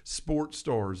 It's sports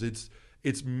stars.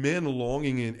 It's men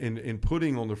longing and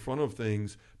putting on the front of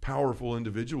things powerful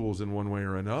individuals in one way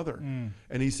or another.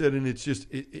 And he said, and it's just,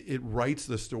 it writes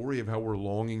the story of how we're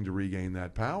longing to regain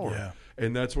that power. Yeah.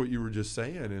 And that's what you were just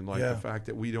saying. And like the fact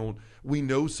that we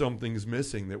know something's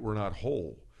missing, that we're not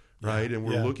whole, right? And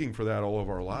we're looking for that all of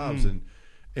our lives.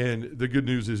 And the good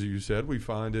news is, you said, we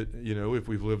find it, you know, if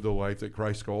we've lived the life that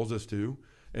Christ calls us to,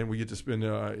 and we get to spend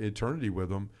eternity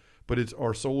with him. But it's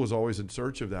our soul is always in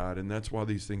search of that, and that's why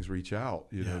these things reach out,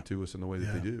 you know, to us in the way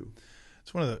that they do.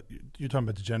 It's one of the, you're talking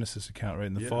about the Genesis account, right?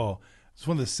 In the fall, it's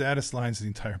one of the saddest lines in the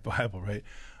entire Bible, right?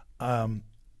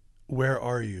 Where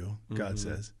are you? God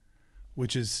says,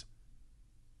 which is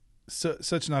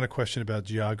such not a question about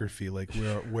geography, like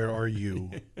where are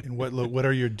you, and what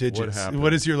are your digits?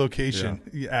 What is your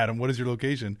location, Adam? What is your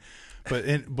location?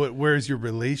 But where is your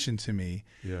relation to me?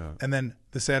 Yeah. And then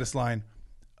the saddest line.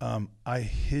 I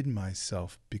hid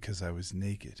myself because I was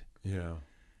naked. Yeah.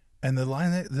 And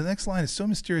the next line is so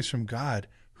mysterious from God.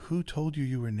 Who told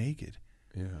you were naked?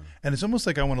 Yeah. And it's almost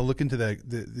like I want to look into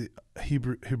the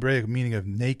Hebraic meaning of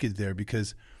naked there,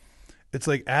 because it's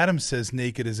like Adam says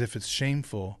naked as if it's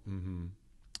shameful. Mm-hmm.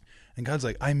 And God's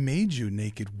like, I made you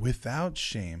naked without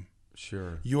shame.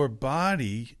 Sure. Your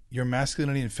body, your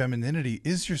masculinity and femininity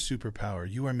is your superpower.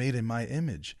 You are made in my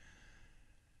image.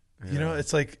 Yeah. You know,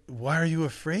 it's like, why are you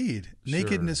afraid? Sure.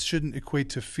 Nakedness shouldn't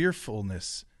equate to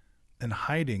fearfulness and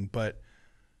hiding. But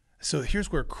so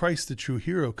here's where Christ, the true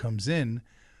hero, comes in,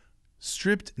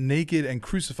 stripped naked and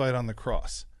crucified on the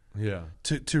cross. Yeah.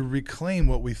 To reclaim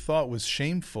what we thought was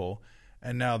shameful.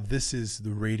 And now this is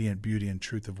the radiant beauty and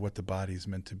truth of what the body is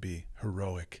meant to be.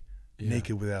 Heroic,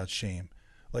 naked without shame.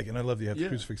 Like, and I love that you have the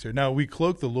crucifix here. Now, we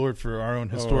cloak the Lord for our own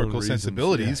historical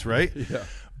sensibilities, right? Yeah.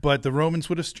 But the Romans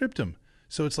would have stripped him.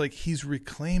 So it's like he's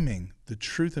reclaiming the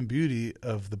truth and beauty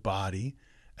of the body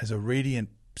as a radiant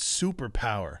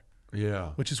superpower.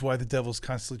 Yeah. Which is why the devil's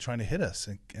constantly trying to hit us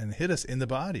and hit us in the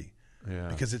body. Yeah.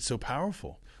 Because it's so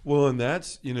powerful. Well, and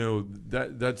that's, you know,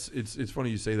 that's it's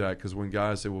funny you say that, because when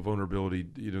guys say, well, vulnerability,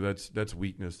 you know, that's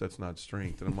weakness, that's not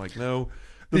strength. And I'm like, no.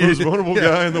 The most vulnerable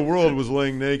guy in the world was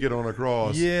laying naked on a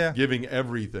cross, giving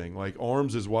everything, like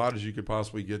arms as wide as you could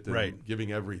possibly get them,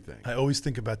 giving everything. I always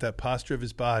think about that posture of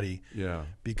his body,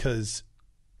 because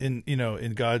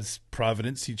in God's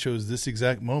providence, he chose this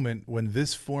exact moment when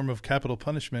this form of capital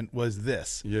punishment was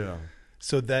this. Yeah.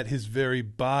 So that his very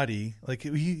body, like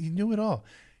he knew it all,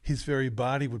 his very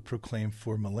body would proclaim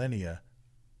for millennia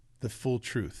the full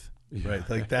truth. Right,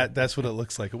 like that's what it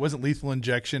looks like. It wasn't lethal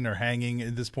injection or hanging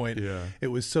at this point. Yeah. It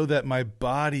was so that my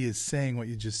body is saying what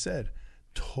you just said: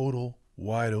 total,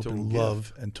 wide open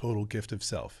love and total gift of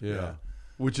self. Yeah.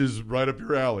 which is right up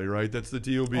your alley, right? That's the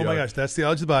TOB. Oh my gosh, that's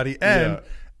Theology of the Body.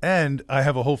 And I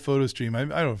have a whole photo stream. I don't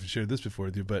know if I shared this before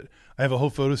with you, but I have a whole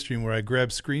photo stream where I grab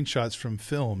screenshots from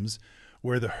films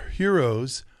where the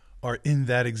heroes are in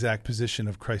that exact position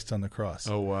of Christ on the cross.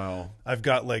 Oh, wow. I've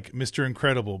got like Mr.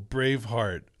 Incredible,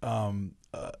 Braveheart.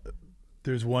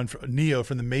 There's one for Neo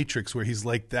from The Matrix where he's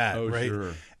like that, right?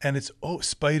 Sure. And it's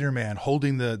Spider-Man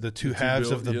holding the two halves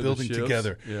of the building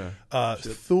together. Yeah.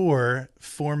 Thor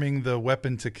forming the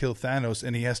weapon to kill Thanos,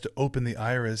 and he has to open the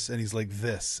iris, and he's like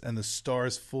this, and the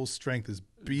star's full strength is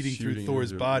beating through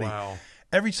Thor's body. Wow.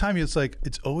 Every time it's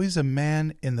always a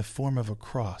man in the form of a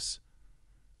cross.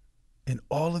 In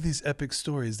all of these epic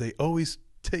stories, they always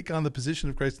take on the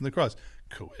position of Christ on the cross.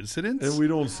 Coincidence? And we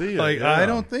don't see it. I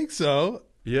don't think so.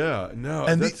 Yeah, no.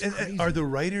 And, that's crazy. are the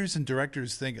writers and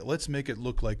directors thinking, let's make it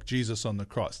look like Jesus on the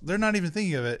cross? They're not even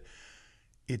thinking of it.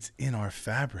 It's in our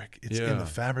fabric. It's in the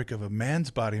fabric of a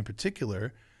man's body in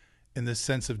particular, in the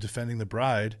sense of defending the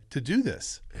bride, to do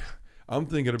this. I'm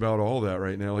thinking about all that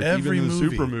right now. Like Every even in the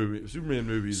movie. Superman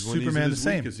movies, when Superman he's the in his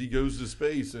same. because he goes to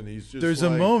space and he's just There's a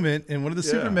moment in one of the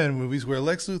Yeah. Superman movies where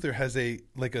Lex Luthor has a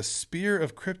spear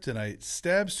of kryptonite,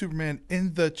 stabs Superman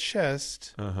in the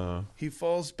chest. He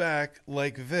falls back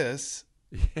like this.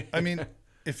 I mean,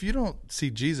 if you don't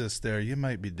see Jesus there, you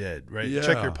might be dead, right? Yeah.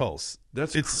 Check your pulse.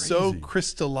 It's so crazy.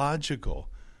 Christological.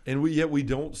 And we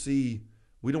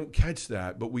don't catch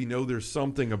that, but we know there's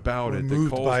something about We're it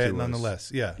moved that calls by to it us.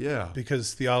 nonetheless. Yeah. Yeah.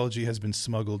 Because theology has been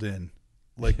smuggled in.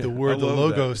 Like the I word, the love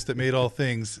logos that made all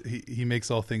things, he makes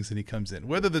all things and he comes in,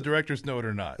 whether the directors know it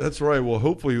or not. That's right. Well,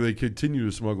 hopefully they continue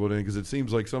to smuggle it in because it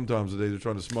seems like sometimes today they're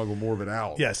trying to smuggle more of it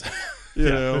out. Yes. You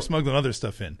know? They're smuggling other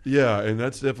stuff in. Yeah, and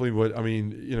that's definitely what I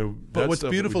mean. But what's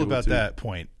beautiful about that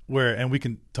point, and we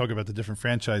can talk about the different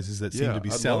franchises that seem to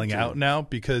be selling out now,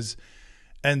 because,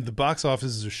 and the box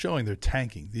offices are showing they're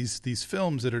tanking these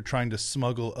films that are trying to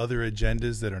smuggle other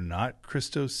agendas that are not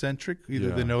Christocentric,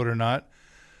 either they know it or not,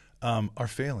 are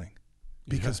failing.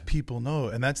 Because people know,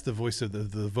 and that's the voice of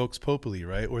the vox populi,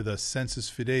 right? Or the sensus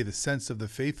fidei, the sense of the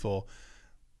faithful.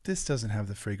 This doesn't have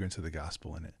the fragrance of the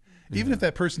gospel in it. Even if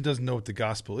that person doesn't know what the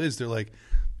gospel is, they're like,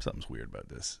 something's weird about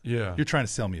this. Yeah. You're trying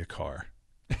to sell me a car.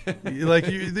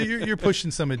 You're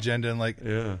pushing some agenda and like,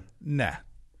 nah.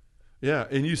 Yeah,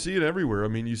 and you see it everywhere. I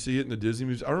mean, you see it in the Disney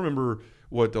movies. I remember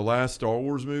the last Star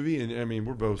Wars movie, and I mean,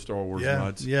 we're both Star Wars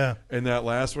nuts. Yeah. And that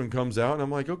last one comes out, and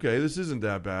I'm like, okay, this isn't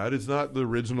that bad. It's not the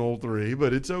original 3,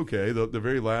 but it's okay. The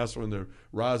very last one, the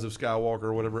Rise of Skywalker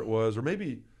or whatever it was, or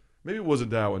maybe it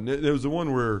wasn't that one. It was the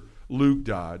one where Luke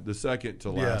died, the second to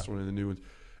last one in the new ones.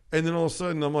 And then all of a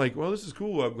sudden, I'm like, well, this is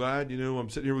cool. I'm glad, I'm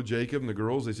sitting here with Jacob and the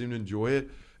girls. They seem to enjoy it.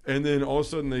 And then all of a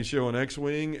sudden they show an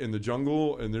X-Wing in the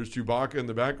jungle, and there's Chewbacca in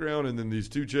the background, and then these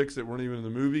two chicks that weren't even in the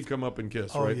movie come up and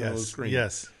kiss right on the screen.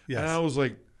 Yes. And I was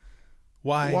like,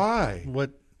 why? Why? What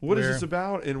is where? this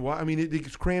about? And why? I mean,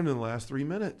 it's crammed in the last 3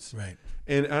 minutes. Right.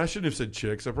 And I shouldn't have said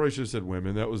chicks. I probably should have said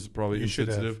women. That was probably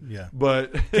insensitive. Should have, yeah.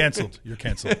 But canceled. You're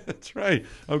canceled. That's right.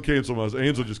 I'm canceled myself.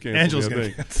 Angel just canceled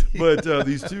me, I think. But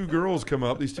these two girls come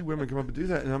up, these two women come up and do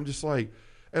that, and I'm just like,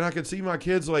 and I could see my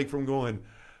kids like from going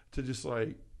to just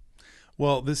like.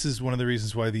 Well, this is one of the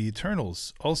reasons why the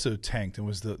Eternals also tanked and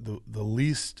was the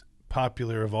least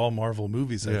popular of all Marvel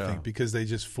movies, I think, because they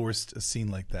just forced a scene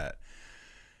like that.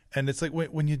 And it's like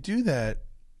when you do that,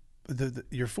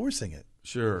 you're forcing it.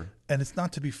 Sure. And it's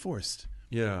not to be forced.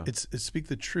 Yeah. It's speak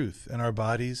the truth, and our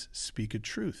bodies speak a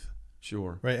truth.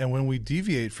 Sure. Right. And when we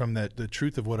deviate from that, the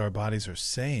truth of what our bodies are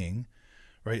saying,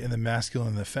 right, in the masculine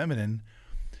and the feminine,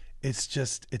 it's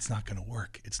not going to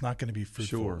work. It's not going to be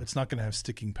fruitful. Sure. It's not going to have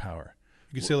sticking power.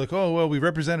 You can say like, oh, well, we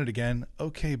represent it again.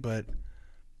 Okay, but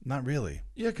not really.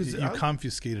 Yeah, because you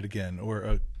confiscate it again,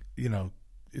 or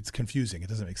it's confusing. It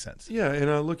doesn't make sense. Yeah, and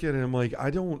I look at it and I'm like, I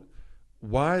don't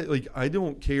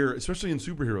care, especially in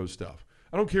superhero stuff.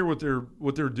 I don't care what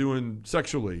they're doing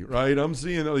sexually, right? I'm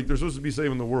seeing like they're supposed to be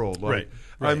saving the world. Like,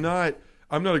 right. I'm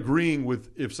not agreeing with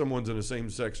if someone's in a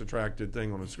same-sex attracted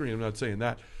thing on a screen. I'm not saying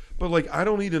that. But like I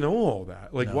don't need to know all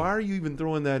that. Like why are you even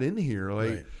throwing that in here?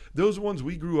 Like those ones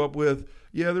we grew up with,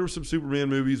 there were some Superman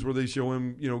movies where they show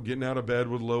him, getting out of bed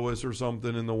with Lois or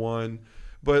something in the one.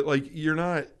 But like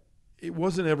it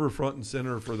wasn't ever front and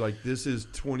center for like this is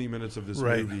 20 minutes of this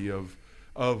movie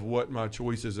of what my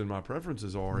choices and my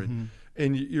preferences are. Mm-hmm.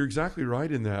 And you're exactly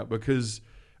right in that because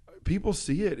people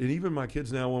see it. And even my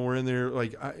kids now when we're in there,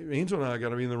 like Angel and I got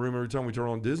to be in the room every time we turn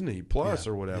on Disney Plus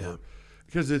or whatever. Yeah.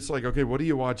 Because it's like, okay, what are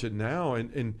you watching now?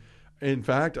 And in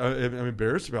fact, I'm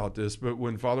embarrassed about this, but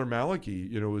when Father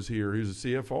Malachi, was here, he was a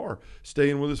CFR,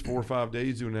 staying with us 4 or 5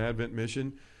 days doing an Advent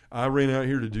mission. I ran out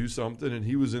here to do something, and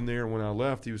he was in there. And when I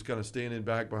left, he was kind of standing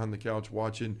back behind the couch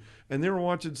watching. And they were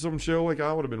watching some show like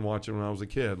I would have been watching when I was a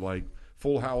kid, like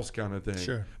Full House kind of thing.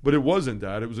 Sure. But it wasn't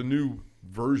that. It was a new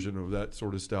version of that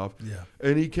sort of stuff. Yeah.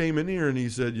 And he came in here and he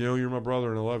said, you're my brother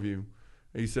and I love you.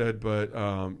 He said, but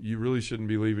you really shouldn't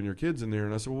be leaving your kids in there.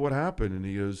 And I said, well, what happened? And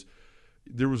he goes,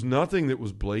 there was nothing that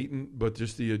was blatant, but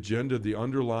just the agenda, the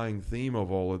underlying theme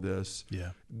of all of this.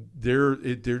 Yeah. They're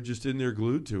just in there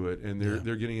glued to it, and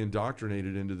they're getting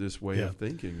indoctrinated into this way of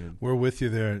thinking. And we're with you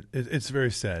there. It's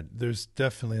very sad. There's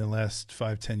definitely in the last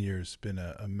 5-10 years been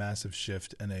a massive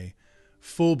shift and a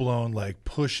full-blown like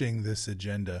pushing this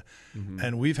agenda,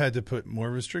 and we've had to put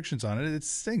more restrictions on it. It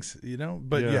stinks,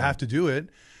 but you have to do it,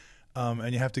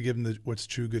 and you have to give them what's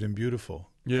true, good, and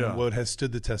beautiful. And what has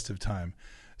stood the test of time.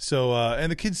 So,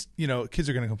 and the kids, kids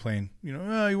are going to complain,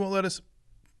 oh, you won't let us.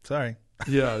 Sorry.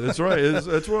 Yeah, that's right.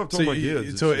 That's what I've told my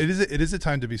kids. So it is a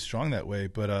time to be strong that way,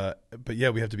 but yeah,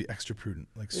 we have to be extra prudent.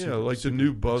 Like the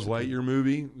new Buzz Lightyear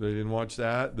movie. They didn't watch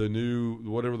that. The new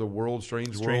whatever the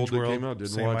Strange World that came out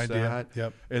didn't watch that.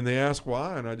 Yep. And they ask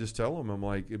why, and I just tell them, I'm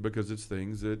like, because it's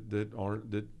things that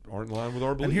aren't in line with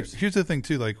our beliefs. And here's the thing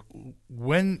too, like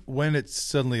when it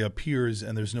suddenly appears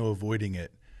and there's no avoiding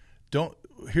it,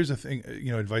 here's the thing,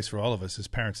 advice for all of us as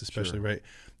parents especially, right?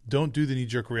 Don't do the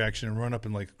knee-jerk reaction and run up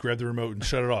and like grab the remote and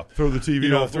shut it off. Throw the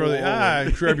TV off.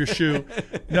 Grab your shoe.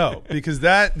 No, because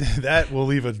that will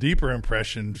leave a deeper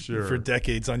impression for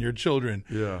decades on your children.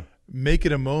 Yeah. Make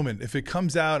it a moment. If it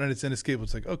comes out and it's inescapable,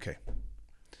 it's like, okay.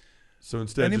 So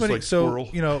instead, just like squirrel.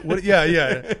 What?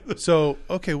 Yeah. So,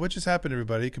 okay, what just happened,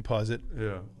 everybody? You can pause it.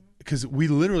 Yeah. Because we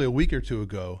literally a week or two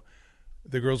ago,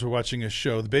 the girls were watching a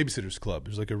show, The Babysitter's Club.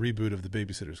 There's like a reboot of The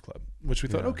Babysitter's Club, which we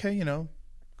thought, okay,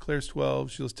 Claire's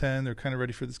 12, Sheila's 10. They're kind of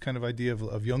ready for this kind of idea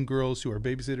of young girls who are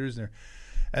babysitters,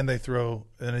 and they throw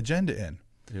an agenda in.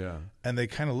 Yeah. And they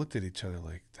kind of looked at each other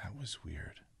like, that was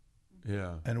weird.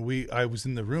 Yeah. And I was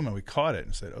in the room and we caught it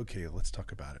and said, okay, let's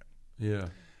talk about it. Yeah.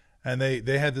 And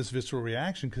they had this visceral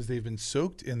reaction because they've been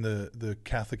soaked in the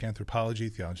Catholic anthropology,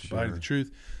 theology, the body, the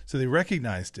truth. So they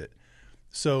recognized it.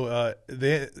 So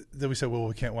then we said, well,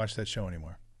 we can't watch that show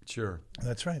anymore. Sure.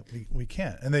 That's right. We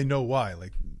can't. And they know why.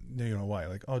 Like, why.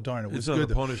 Like, oh, darn, it was good. It's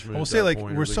not a punishment. And we'll say, like,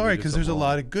 we're sorry because there's a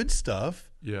lot of good stuff.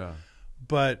 Yeah.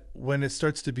 But when it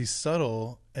starts to be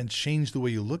subtle and change the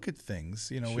way you look at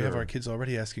things, we have our kids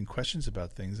already asking questions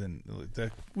about things. And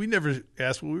that we never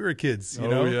asked when we were kids,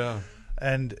 Oh, yeah.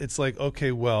 And it's like,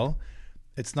 okay, well,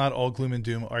 it's not all gloom and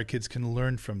doom. Our kids can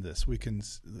learn from this.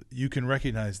 You can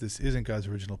recognize this isn't God's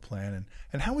original plan.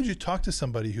 And how would you talk to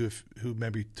somebody who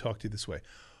maybe talked to you this way?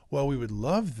 Well, we would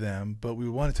love them, but we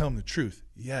would want to tell them the truth.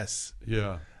 Yes.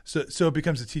 Yeah. So it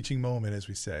becomes a teaching moment, as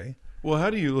we say. Well, how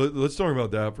do you? Let's talk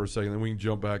about that for a second. Then we can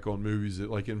jump back on movies that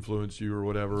like influence you or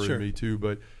whatever, Sure. and me too.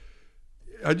 But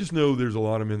I just know there's a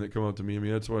lot of men that come up to me. I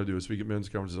mean, that's what I do. I speak at men's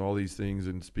conferences, all these things,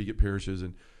 and speak at parishes,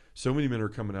 and so many men are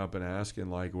coming up and asking,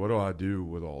 like, what do I do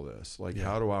with all this? Like,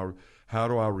 how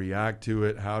do I react to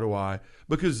it?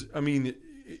 Because I mean,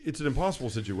 it's an impossible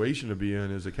situation to be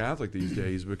in as a Catholic these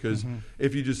days, because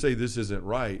if you just say this isn't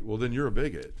right, well, then you're a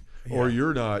bigot, or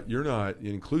you're not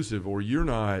inclusive, or you're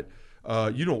not,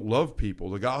 you don't love people.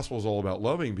 The gospel is all about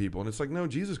loving people. And it's like, no,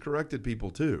 Jesus corrected people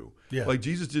too. Yeah. Like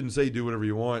Jesus didn't say do whatever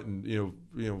you want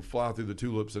and, fly through the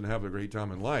tulips and have a great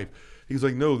time in life. He's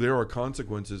like, no, there are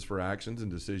consequences for actions and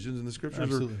decisions, and the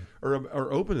scriptures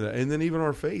are open to that. And then even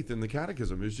our faith and the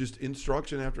catechism is just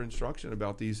instruction after instruction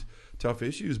about these tough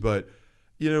issues. But,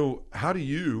 how do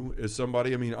you, as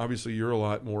somebody, I mean, obviously you're a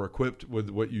lot more equipped with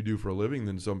what you do for a living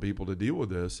than some people to deal with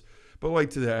this. But like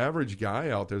to the average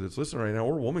guy out there that's listening right now,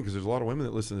 or woman, because there's a lot of women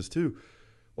that listen to this too.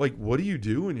 Like, what do you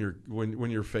do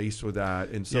when you're faced with that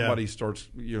and somebody starts,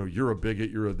 you're a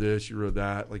bigot, you're a this, you're a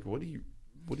that. Like, what do you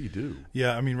do?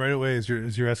 Yeah, I mean, right away as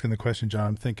you're asking the question, John,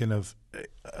 I'm thinking of,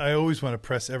 I always want to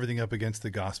press everything up against the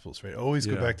Gospels, right? Always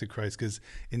go back to Christ, because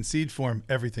in seed form,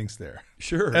 everything's there.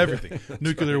 Sure. Everything.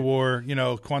 Nuclear right. war,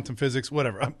 quantum physics,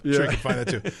 whatever. I'm sure I can find that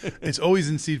too. It's always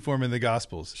in seed form in the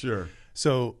Gospels. Sure.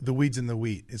 So the weeds and the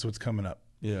wheat is what's coming up.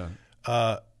 Yeah.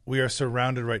 We are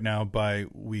surrounded right now by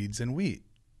weeds and wheat.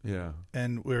 Yeah.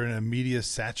 And we're in a media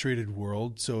saturated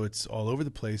world, so it's all over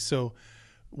the place. So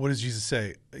what does Jesus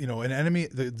say? An enemy,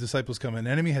 the disciples come, an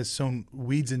enemy has sown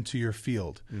weeds into your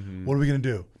field. Mm-hmm. What are we going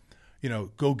to do?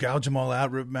 Go gouge them all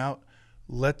out, rip them out,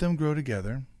 let them grow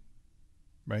together.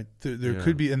 Right. There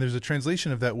could be, and there's a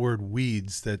translation of that word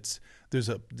weeds.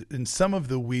 In some of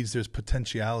the weeds, there's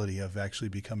potentiality of actually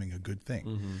becoming a good thing.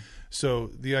 Mm-hmm. So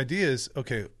the idea is,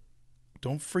 okay,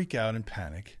 don't freak out and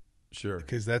panic. Sure.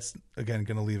 Because that's, again,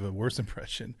 going to leave a worse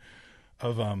impression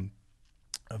of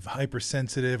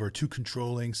hypersensitive or too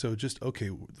controlling. So just, okay,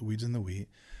 the weeds in the wheat.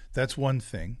 That's one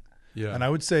thing. Yeah. And I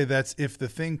would say that's if the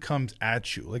thing comes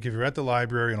at you. Like if you're at the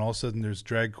library and all of a sudden there's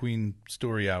drag queen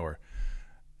story hour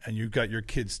and you've got your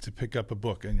kids to pick up a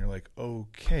book and you're like,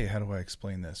 okay, how do I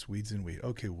explain this? Weeds and wheat.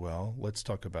 Okay, well, let's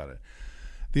talk about it.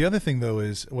 The other thing, though,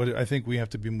 is what I think we have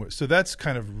to be more. So that's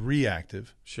kind of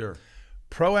reactive. Sure.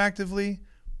 Proactively,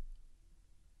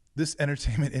 this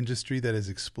entertainment industry that is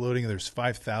exploding, there's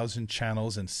 5,000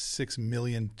 channels and 6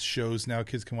 million shows now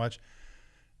kids can watch.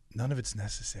 None of it's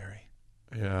necessary.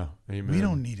 Yeah. Amen. We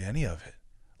don't need any of it.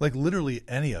 Like literally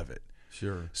any of it.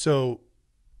 Sure. So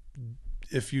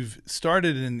if you've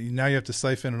started and now you have to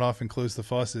siphon it off and close the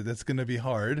faucet, that's going to be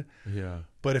hard. Yeah.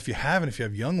 But if you haven't, if you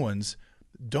have young ones,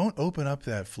 don't open up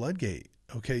that floodgate.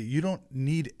 Okay, you don't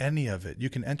need any of it. You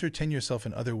can entertain yourself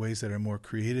in other ways that are more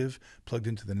creative, plugged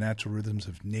into the natural rhythms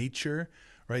of nature,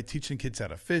 right? Teaching kids how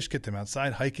to fish, get them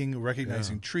outside, hiking,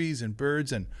 recognizing trees and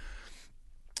birds, and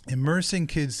immersing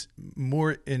kids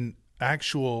more in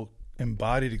actual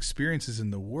embodied experiences in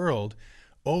the world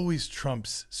always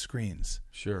trumps screens.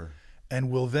 Sure. And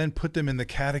will then put them in the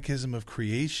catechism of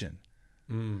creation.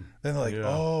 Then they're like,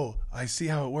 oh, I see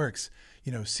how it works.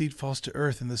 You know, seed falls to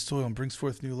earth in the soil and brings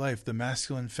forth new life. The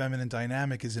masculine and feminine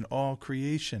dynamic is in all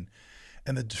creation.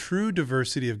 And the true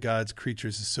diversity of God's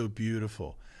creatures is so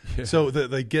beautiful. Yeah. So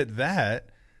they get that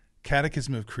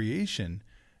catechism of creation,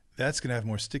 that's going to have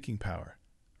more sticking power,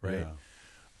 right? Yeah.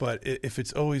 But if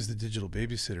it's always the digital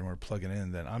babysitter and we're plugging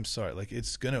in, then I'm sorry, like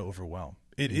it's going to overwhelm.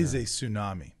 It is a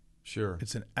tsunami. Sure.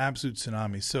 It's an absolute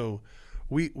tsunami. So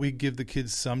we give the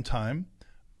kids some time,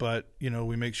 but, you know,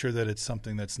 we make sure that it's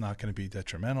something that's not going to be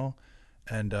detrimental.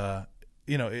 And,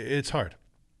 you know, it's hard.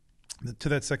 To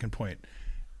that second point,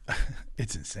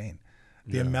 it's insane.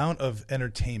 The amount of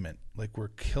entertainment, like we're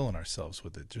killing ourselves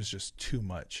with it. There's just too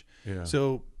much. Yeah.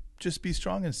 So just be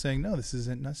strong in saying, no, this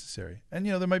isn't necessary. And,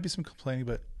 you know, there might be some complaining,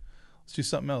 but let's do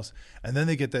something else. And then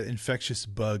they get that infectious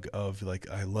bug of like,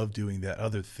 I love doing that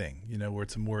other thing, you know, where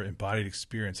it's a more embodied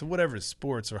experience of whatever,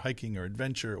 sports or hiking or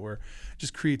adventure or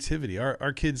just creativity.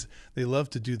 Our kids, they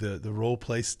love to do the role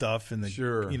play stuff and the,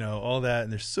 you know, all that.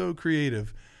 And they're so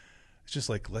creative. It's just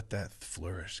like, let that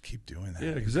flourish. Keep doing that.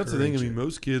 Yeah, because that's the thing. I mean,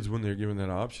 most kids, when they're given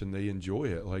that option, they enjoy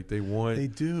it. Like they want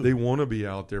to be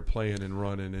out there playing and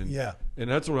running. And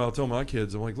that's what I'll tell my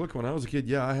kids. I'm like, look, when I was a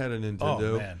kid, I had a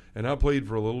Nintendo and I played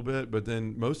for a little bit, but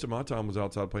then most of my time was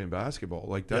outside playing basketball.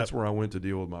 Like that's where I went to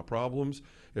deal with my problems.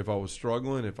 If I was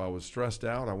struggling, if I was stressed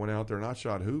out, I went out there and I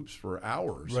shot hoops for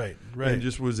hours. Right. And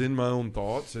just was in my own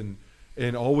thoughts and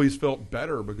always felt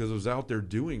better because I was out there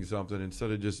doing something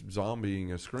instead of just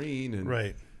zombieing a screen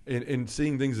and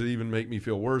seeing things that even make me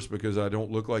feel worse because I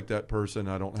don't look like that person.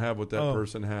 I don't have what that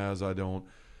person has. I don't,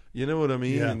 you know what I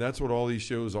mean? Yeah. And that's what all these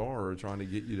shows are trying to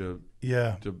get you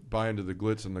to buy into the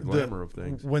glitz and the glamour of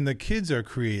things. When the kids are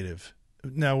creative,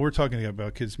 now we're talking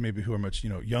about kids maybe who are much,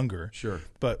 younger. Sure.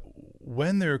 But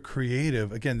when they're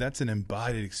creative, again, that's an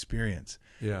embodied experience.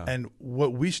 Yeah. And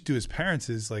what we should do as parents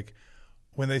is like,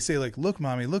 when they say like, look,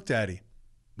 mommy, look, daddy,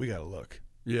 we got to look.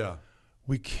 Yeah.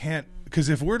 We can't, because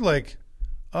if we're like,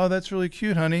 oh, that's really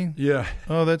cute, honey. Yeah.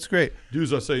 Oh, that's great. Do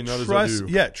as I say, not as I do.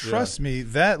 Yeah, trust me,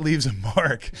 that leaves a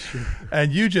mark. Sure.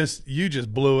 And you just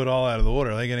blew it all out of the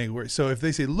water. Like, so if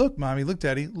they say, look, mommy, look,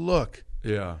 daddy, look.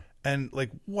 Yeah. And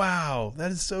like, wow,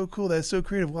 that is so cool. That's so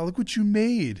creative. Wow, look what you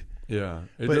made. Yeah.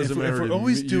 But if we're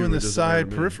always doing the side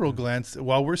peripheral glance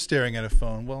while we're staring at a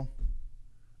phone, well,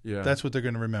 yeah, that's what they're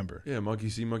going to remember. Yeah, monkey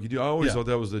see, monkey do. I always thought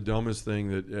that was the dumbest thing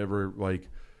that ever, like,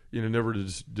 never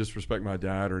to disrespect my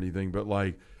dad or anything, but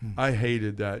like, I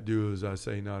hated that do as I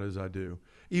say, not as I do.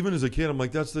 Even as a kid, I'm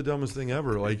like, that's the dumbest thing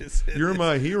ever. Like, you're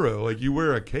my hero. Like, you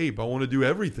wear a cape. I want to do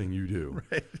everything you do.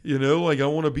 Right. Like, I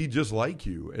want to be just like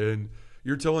you. And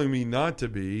you're telling me not to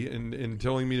be and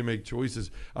telling me to make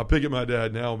choices. I pick at my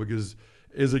dad now because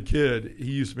as a kid,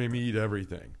 he used to make me eat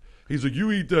everything. He's like,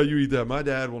 you eat that, you eat that. My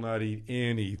dad will not eat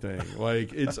anything.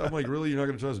 Like, I'm like, really? You're not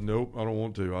going to trust? Nope, I don't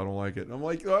want to. I don't like it. And I'm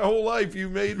like, my whole life you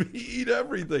made me eat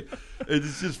everything.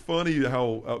 It's just funny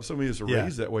how somebody is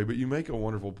raised that way. But you make a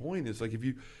wonderful point. It's like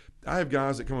I have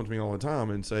guys that come up to me all the time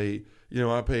and say,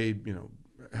 I paid,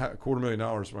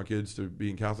 $250,000 for my kids to be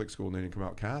in Catholic school and they didn't come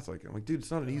out Catholic. I'm like, dude,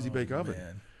 it's not an easy bake oven,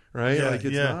 right? Yeah, like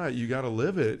it's not. You got to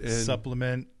live it. And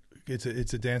supplement. It's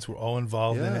a dance. We're all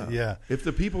involved in it. Yeah. If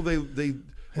the people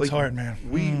it's hard, man.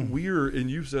 We're, and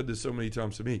you've said this so many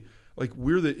times to me, like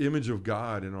we're the image of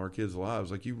God in our kids' lives.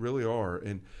 Like you really are.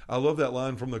 And I love that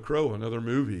line from The Crow, another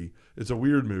movie. It's a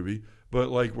weird movie, but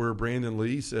like where Brandon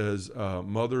Lee says,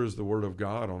 mother is the word of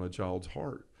God on a child's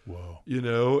heart. Whoa.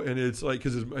 And it's like,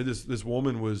 because this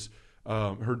woman was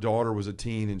her daughter was a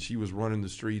teen and she was running the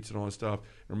streets and all that stuff.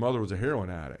 Her mother was a heroin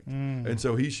addict. And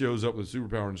so he shows up with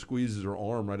superpower and squeezes her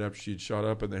arm right after she had shot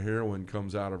up, and the heroin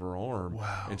comes out of her arm.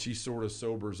 Wow. And she sort of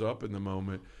sobers up in the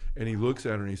moment, and he looks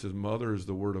at her and he says, "Mother is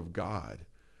the word of God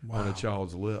on a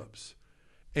child's lips."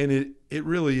 And it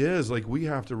really is. Like, we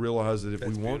have to realize that if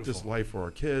we want this life for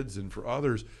our kids and for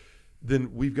others,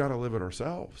 then we've got to live it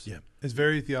ourselves. Yeah. It's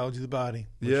very theology of the body,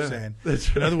 what Yeah, you're saying.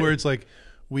 that's In other right. words, like,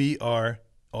 we are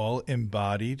all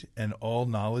embodied, and all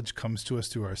knowledge comes to us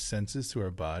through our senses, through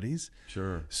our bodies.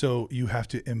 Sure. So you have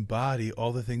to embody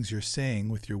all the things you're saying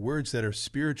with your words that are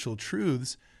spiritual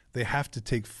truths. They have to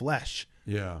take flesh.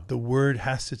 Yeah. The word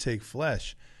has to take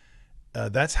flesh.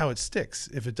 That's how it sticks.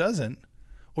 If it doesn't,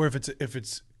 or if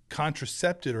it's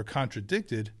contracepted or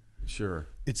contradicted, Sure.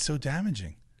 it's so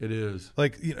damaging. It is.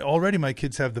 Like, already my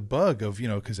kids have the bug of,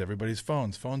 because everybody's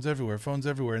phones everywhere,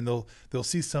 and they'll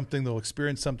see something, they'll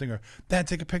experience something, or, Dad,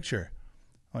 take a picture.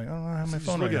 I'm like, I don't have my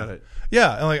phone right now. Look at it.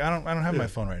 Yeah, and like I don't have my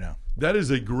phone right now. That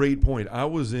is a great point. I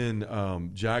was in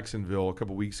Jacksonville a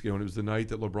couple weeks ago, and it was the night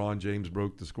that LeBron James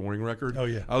broke the scoring record. Oh,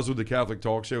 yeah. I was with the Catholic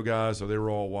Talk Show guys, so they were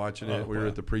all watching it. Oh, We were wow.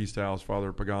 at the priest house,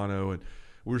 Father Pagano, and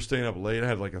we were staying up late. I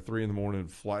had like a 3 a.m.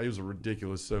 flight. It was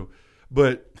ridiculous.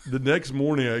 But the next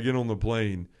morning, I get on the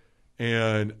plane,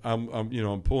 and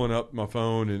I'm pulling up my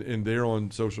phone, and there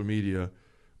on social media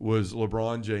was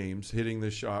LeBron James hitting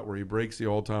this shot where he breaks the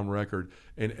all-time record,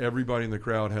 and everybody in the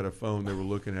crowd had a phone they were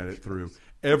looking at it through.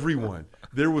 Everyone.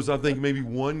 There was, I think, maybe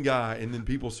one guy, and then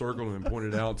people circled him and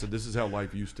pointed out and said, "This is how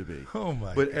life used to be." Oh,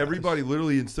 my But gosh. everybody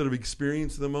literally, instead of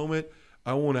experiencing the moment,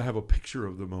 I want to have a picture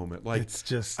of the moment. Like, It's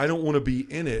just- I don't want to be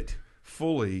in it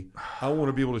fully. I want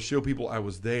to be able to show people I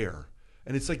was there.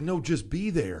 And it's like, no, just be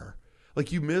there.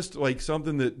 Like, you missed like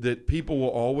something that people will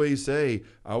always say,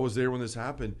 "I was there when this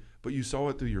happened," but you saw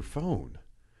it through your phone.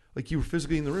 Like, you were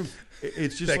physically in the room.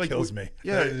 It's just that like, kills me.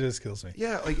 Yeah, It just kills me.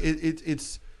 yeah, like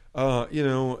it's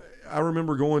I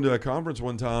remember going to a conference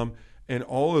one time, and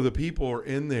all of the people are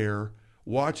in there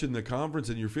watching the conference,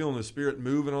 and you're feeling the spirit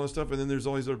move and all this stuff, and then there's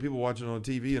all these other people watching on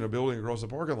TV in a building across the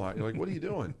parking lot. You're like, "What are you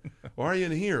doing? Why are you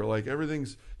in here?" Like,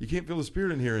 you can't feel the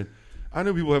spirit in here. And I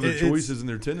know people have their choices and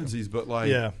their tendencies, but like,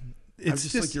 Yeah. I'm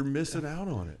just like, you're missing out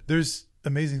on it. There's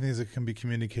amazing things that can be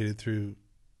communicated through.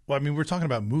 Well, I mean, we're talking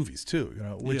about movies too,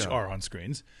 which Yeah. are on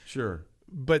screens. Sure.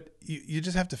 But you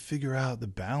just have to figure out the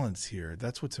balance here.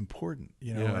 That's what's important,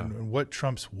 Yeah. and what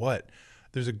trumps what.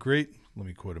 There's a great, let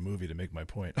me quote a movie to make my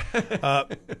point.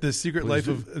 The Secret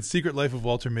Life of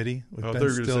Walter Mitty with I Ben thought you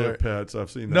were going to Stiller. say Pets. I've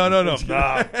seen that. No.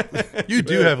 Nah. You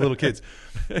do have little kids.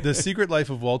 The Secret Life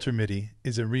of Walter Mitty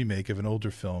is a remake of an older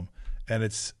film, and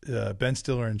it's Ben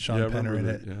Stiller and Sean Yeah, I Penn are in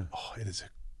remember it. that, yeah. Oh, it is a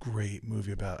great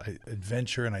movie about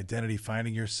adventure and identity,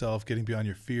 finding yourself, getting beyond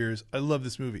your fears. I love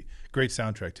this movie. Great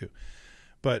soundtrack too.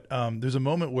 But there's a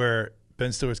moment where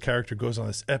Ben Stiller's character goes on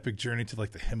this epic journey to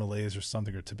like the Himalayas or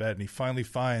something, or Tibet, and he finally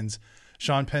finds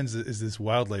Sean Penn is this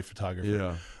wildlife photographer.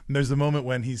 Yeah. And there's the moment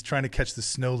when he's trying to catch the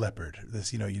snow leopard.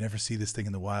 This, you never see this thing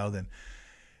in the wild. And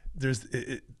there's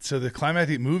so the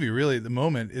climactic movie, really, the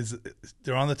moment is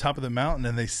they're on the top of the mountain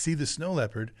and they see the snow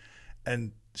leopard,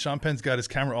 and Sean Penn's got his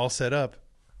camera all set up,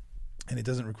 and he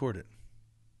doesn't record it.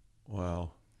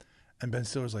 Wow. And Ben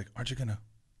Stiller's like, "Aren't you gonna?"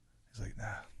 He's like, "Nah.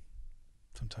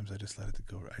 Sometimes I just let it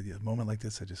go. A moment like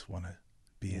this, I just want to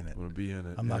be in it. I want to be in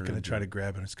it. I'm not going to try to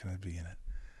grab it. I'm just going to be in it."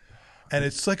 And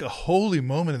it's like a holy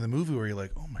moment in the movie where you're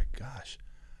like, "Oh my gosh,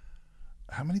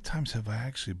 how many times have I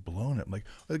actually blown it?" I'm like,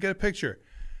 "Let's get a picture."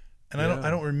 And I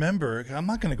don't remember. I'm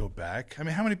not going to go back. I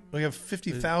mean, how many? We have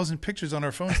 50,000 pictures on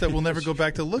our phones that we'll never go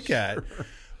back to look at.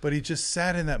 But he just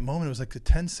sat in that moment. It was like a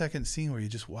 10-second scene where you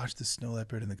just watch the snow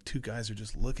leopard and the two guys are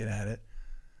just looking at it.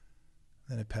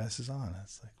 Then it passes on.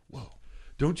 It's like, whoa.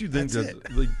 Don't you think That's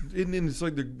that, like, and it's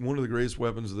like one of the greatest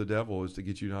weapons of the devil is to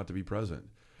get you not to be present.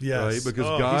 Yes. Right? Because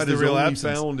He's God the is real only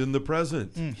absence. found in the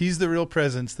present. He's the real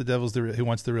presence. The devil's he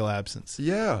wants the real absence.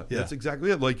 Yeah, that's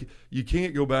exactly it. Like, you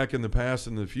can't go back in the past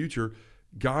and the future.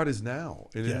 God is now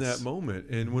and in that moment.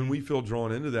 And when we feel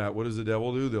drawn into that, what does the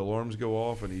devil do? The alarms go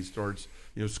off and he starts,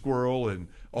 squirrel and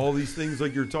all these things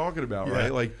like you're talking about,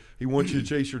 right? Like, he wants you to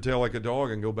chase your tail like a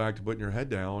dog and go back to putting your head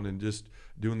down and just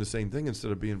doing the same thing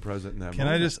instead of being present in that moment. Can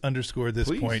I just underscore this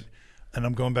Please. point? And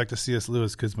I'm going back to C.S.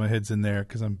 Lewis because my head's in there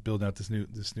because I'm building out this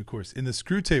new course. In the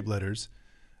Screw Tape Letters,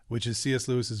 which is C.S.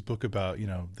 Lewis's book about,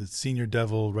 the senior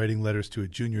devil writing letters to a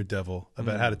junior devil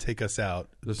about how to take us out.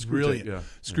 The Screw Tape, yeah.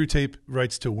 Screw Tape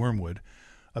writes to Wormwood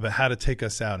about how to take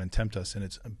us out and tempt us, and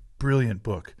it's a brilliant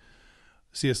book.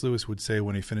 C.S. Lewis would say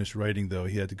when he finished writing, though,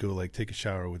 he had to go like take a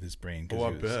shower with his brain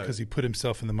because he put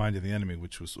himself in the mind of the enemy,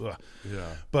 which was Yeah.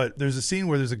 But there's a scene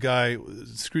where there's a guy,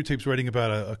 Screwtape's writing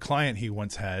about a client he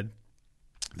once had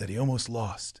that he almost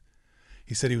lost.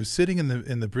 He said he was sitting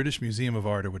in the British Museum of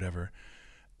Art or whatever,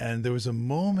 and there was a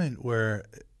moment where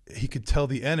he could tell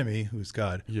the enemy, who's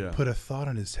God, put a thought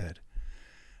in his head.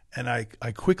 And I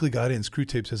quickly got in.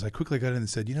 Screwtape says, I quickly got in and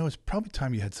said, it's probably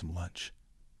time you had some lunch.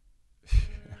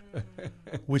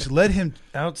 Which led him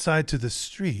outside to the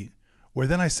street, where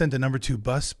then I sent a number 2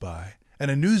 bus by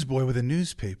and a newsboy with a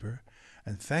newspaper,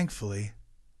 and thankfully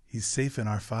he's safe in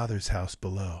our Father's house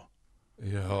below.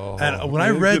 Yeah. And when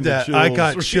I read that, I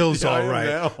got chills all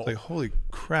right. Like, holy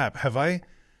crap.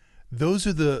 Those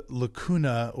are the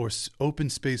lacuna or open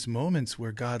space moments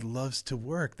where God loves to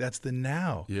work. That's the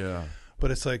now. Yeah.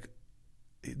 But it's like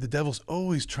the devil's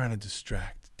always trying to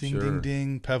distract. Ding, ding,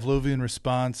 ding. Pavlovian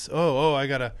response.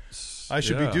 I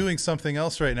should be doing something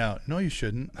else right now. No, you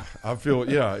shouldn't. I feel,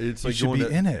 it's like you should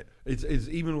be in it. It's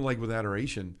even like with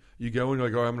adoration. You go and you're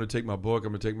like, I'm going to take my book.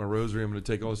 I'm going to take my rosary. I'm going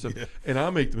to take all this stuff. Yeah. And I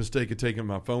make the mistake of taking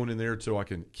my phone in there so I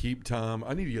can keep time.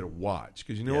 I need to get a watch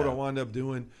because you know what I wind up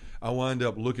doing? I wind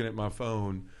up looking at my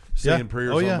phone, saying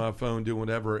prayers on my phone, doing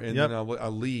whatever, and then I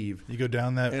leave. You go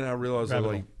down that, and I realize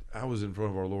I was in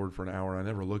front of our Lord for an hour. I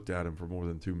never looked at him for more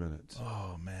than 2 minutes.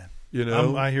 Oh man,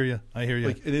 I hear you.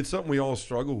 Like, and it's something we all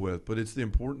struggle with, but it's the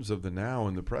importance of the now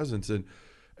and the presence,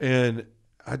 and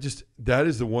I just, that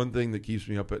is the one thing that keeps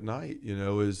me up at night.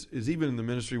 Is even in the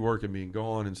ministry work and being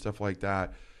gone and stuff like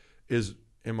that.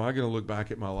 Am I going to look back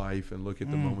at my life and look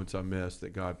at the moments I missed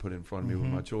that God put in front of me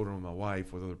with my children, with my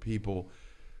wife, with other people,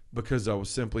 because I was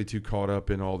simply too caught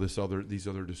up in all these other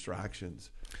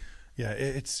distractions. Yeah,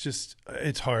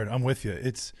 it's hard. I'm with you.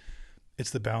 It's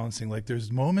the balancing. Like,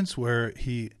 there's moments where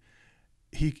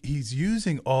he's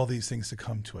using all these things to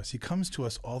come to us. He comes to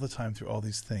us all the time through all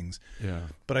these things. Yeah.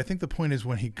 But I think the point is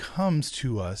when he comes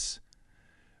to us,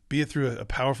 be it through a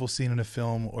powerful scene in a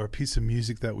film or a piece of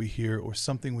music that we hear or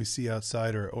something we see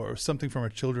outside or something from our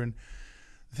children,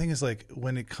 the thing is, like,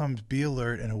 when it comes, be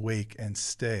alert and awake and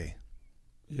stay.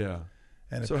 Yeah.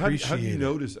 And so appreciate how do you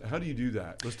notice? How do you do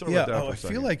that? Let's start with that for a second.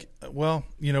 I feel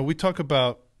like, we talk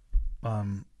about,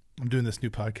 I'm doing this new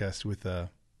podcast with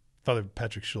Father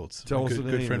Patrick Schultz, a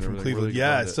good friend from Cleveland.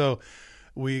 Yeah, so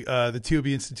we the TOB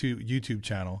Institute YouTube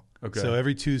channel. Okay. So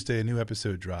every Tuesday a new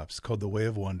episode drops called The Way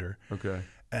of Wonder. Okay.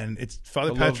 And it's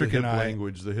Father Patrick and I.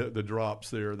 Language, the drops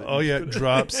there.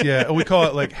 Drops. Yeah, we call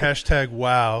it like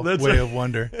 #wow Way of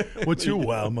Wonder. What's your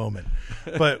wow moment?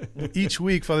 But each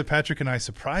week, Father Patrick and I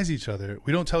surprise each other.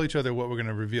 We don't tell each other what we're going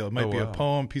to reveal. It might be a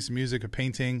poem, piece of music, a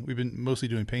painting. We've been mostly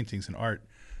doing paintings and art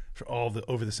for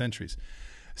over the centuries.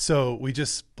 So we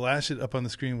just splash it up on the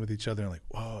screen with each other and like,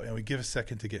 whoa, and we give a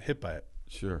second to get hit by it.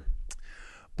 Sure.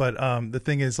 But the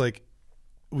thing is, like,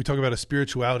 we talk about a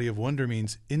spirituality of wonder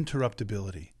means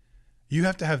interruptibility. You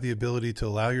have to have the ability to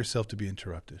allow yourself to be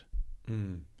interrupted.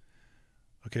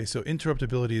 Okay, so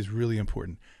interruptibility is really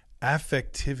important.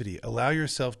 Affectivity, allow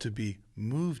yourself to be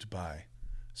moved by.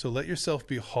 So let yourself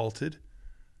be halted.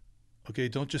 Okay,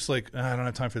 don't just like, I don't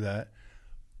have time for that.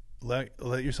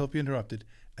 Let yourself be interrupted,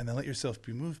 and then let yourself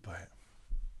be moved by it.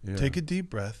 Yeah. Take a deep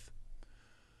breath.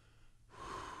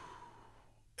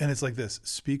 And it's like this: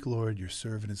 speak, Lord, your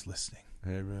servant is listening.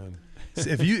 Amen.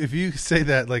 So if you say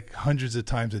that like hundreds of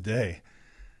times a day,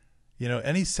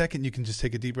 any second you can just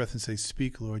take a deep breath and say,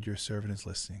 speak, Lord, your servant is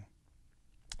listening.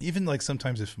 Even like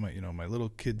sometimes if my little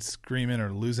kid's screaming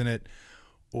or losing it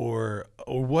or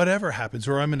whatever happens,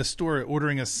 or I'm in a store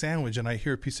ordering a sandwich and I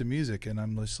hear a piece of music and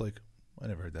I'm just like, I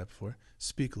never heard that before.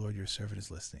 Speak, Lord, your servant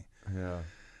is listening. Yeah.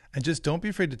 And just don't be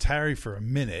afraid to tarry for a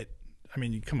minute. I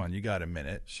mean, come on, you got a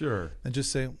minute. Sure. And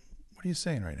just say, what are you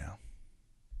saying right now?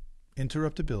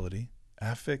 Interruptibility,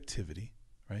 affectivity,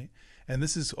 right? And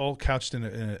this is all couched in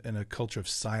a culture of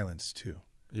silence too.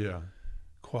 Yeah.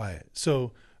 Quiet.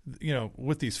 So,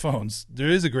 with these phones, there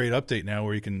is a great update now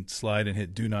where you can slide and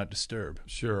hit do not disturb.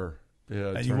 Sure. Yeah.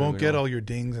 And you won't get all your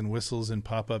dings and whistles and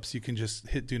pop-ups. You can just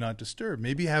hit do not disturb.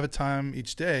 Maybe have a time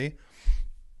each day.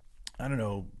 I don't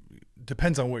know.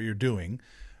 Depends on what you're doing.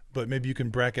 But maybe you can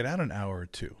bracket out an hour or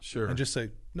two. Sure. And just say,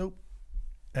 nope.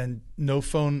 And no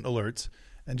phone alerts.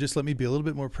 And just let me be a little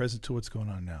bit more present to what's going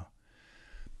on now.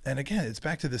 And again, it's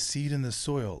back to the seed in the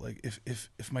soil. Like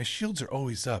if my shields are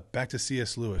always up, back to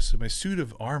C.S. Lewis, if my suit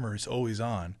of armor is always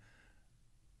on,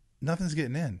 nothing's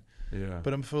getting in. Yeah.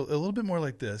 But I'm a little bit more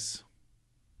like this.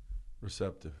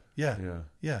 Receptive. Yeah.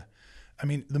 I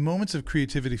mean, the moments of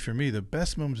creativity for me, the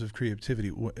best moments of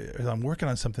creativity is I'm working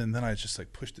on something and then I just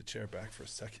like push the chair back for a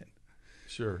second.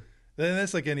 Sure. Then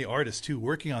that's like any artist too,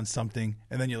 working on something,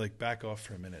 and then you like back off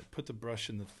for a minute, put the brush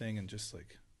in the thing, and just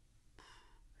like,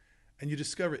 and you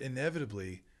discover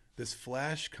inevitably this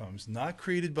flash comes, not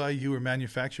created by you or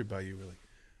manufactured by you. We're like,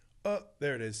 oh,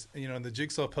 there it is. And, in the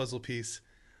jigsaw puzzle piece,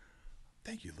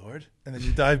 thank you, Lord. And then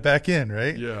you dive back in,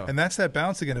 right? Yeah. And that's that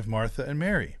balance again of Martha and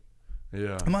Mary.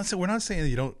 Yeah. We're not saying that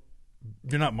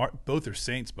you're not, both are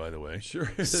saints, by the way. Sure.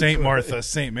 Saint Martha,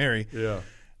 Saint Mary. Yeah.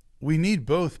 We need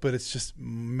both, but it's just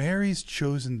Mary's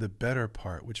chosen the better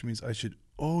part, which means I should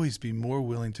always be more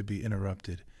willing to be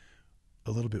interrupted,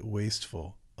 a little bit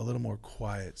wasteful, a little more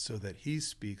quiet, so that he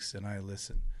speaks and I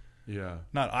listen. Yeah.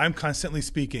 Not I'm constantly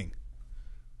speaking.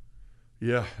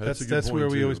 Yeah, that's a good that's point where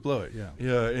we too. always blow it. Yeah.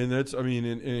 Yeah, and that's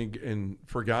and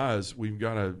for guys, we've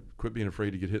got to quit being afraid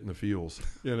to get hit in the feels.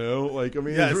 Like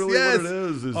Yes, it's really what it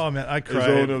is. Oh man, I is, cried.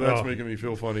 oh no, that's making me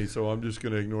feel funny, so I'm just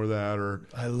going to ignore that. Or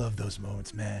I love those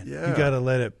moments, man. Yeah. You got to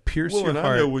let it pierce your and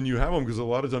heart. I know when you have them because a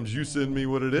lot of times you send me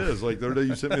what it is. Like the other day,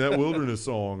 you sent me that wilderness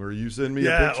song, or you send me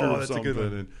a picture of that's a something, good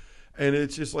one. and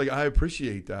it's just like I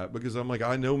appreciate that because I'm like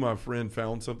I know my friend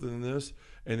found something in this,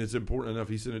 and it's important enough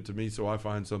he sent it to me, so I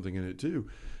find something in it too.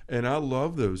 And I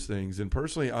love those things. And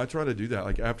personally, I try to do that.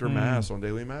 Like after Mass, on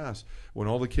daily Mass, when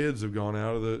all the kids have gone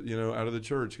out of the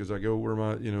church, because I go where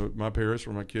my parish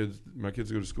where my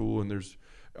kids go to school, and there's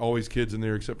always kids in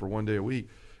there except for one day a week.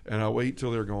 And I wait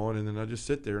till they're gone, and then I just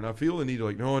sit there, and I feel the need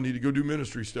to no, I need to go do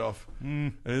ministry stuff.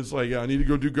 And it's like, I need to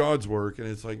go do God's work. And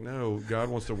it's like, no, God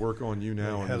wants to work on you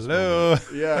now. Hello.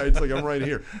 Yeah, it's like I'm right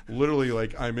here. Literally,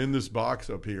 like I'm in this box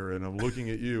up here, and I'm looking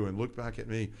at you, and look back at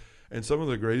me. And some of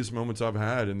the greatest moments I've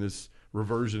had in this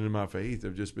reversion in my faith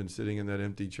have just been sitting in that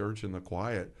empty church in the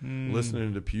quiet,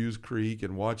 listening to pews creak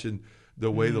and watching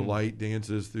the way the light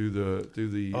dances through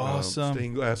the Awesome.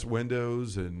 stained glass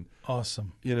windows, and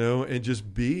Awesome. and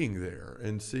just being there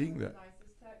and seeing that.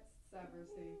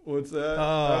 What's that?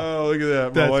 Oh, look at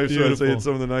that. My that's wife's trying to say beautiful. it's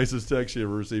some of the nicest texts she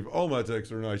ever received. All my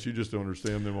texts are nice. You just don't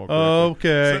understand them all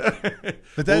Okay. correctly.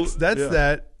 But that's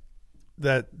yeah.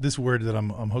 that this word that I'm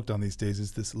hooked on these days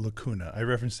is this lacuna. I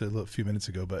referenced it a few minutes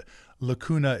ago, but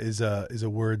lacuna is a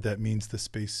word that means the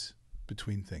space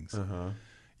between things. Uh-huh.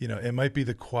 It might be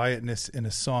the quietness in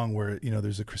a song where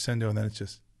there's a crescendo and then it's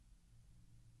just,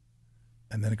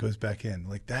 and then it goes back in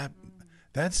like that.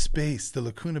 That space, the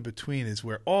lacuna between, is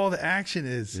where all the action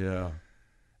is. Yeah.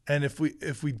 And if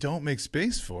we don't make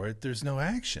space for it, there's no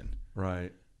action.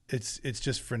 Right. It's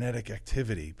just frenetic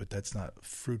activity, but that's not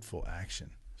fruitful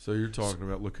action. So you're talking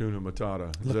about Lacuna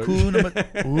Matata.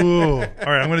 Ooh. All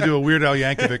right, I'm going to do a Weird Al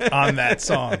Yankovic on that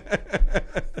song.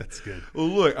 That's good. Well,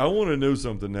 look, I want to know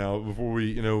something now before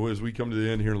we, as we come to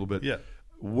the end here in a little bit. Yeah.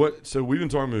 So we've been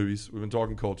talking movies, we've been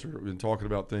talking culture, we've been talking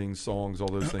about things, songs, all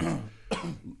those things.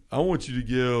 I want you to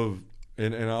give,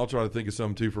 and I'll try to think of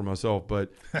some too for myself,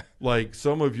 but like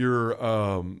some of your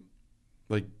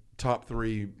like top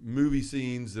 3 movie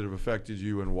scenes that have affected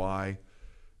you and why.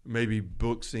 Maybe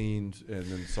book scenes and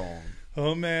then song.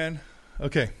 Oh, man.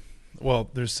 Okay.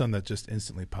 Well, there's some that just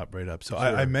instantly pop right up. So Sure.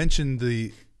 I mentioned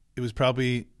it was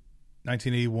probably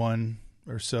 1981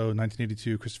 or so,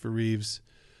 1982, Christopher Reeves.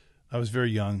 I was very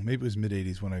young. Maybe it was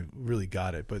mid-'80s when I really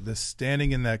got it. But the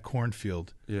standing in that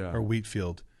cornfield or wheat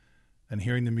field and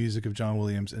hearing the music of John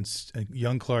Williams and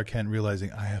young Clark Kent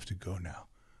realizing, I have to go now.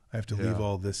 I have to leave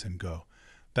all this and go.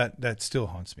 That still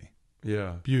haunts me.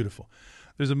 Yeah. Beautiful.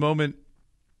 There's a moment.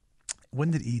 When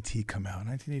did E.T. come out?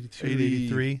 1982,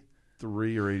 83?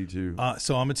 3 or 82.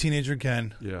 So I'm a teenager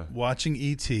again. Yeah. Watching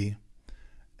E.T.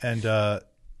 And,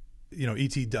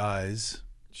 E.T. dies.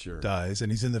 Sure.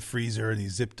 And he's in the freezer and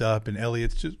he's zipped up and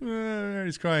Elliot's just,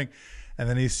 he's crying. And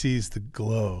then he sees the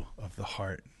glow of the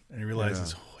heart and he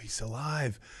realizes, he's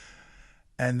alive.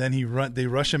 And then they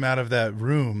rush him out of that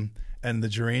room and the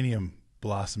geranium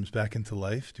blossoms back into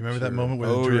life. Do you remember that moment where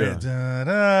the geranium,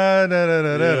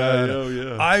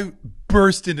 I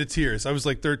burst into tears. I was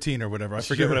like 13 or whatever. I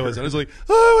forget what I was. I was like,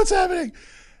 oh, what's happening?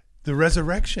 The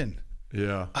resurrection.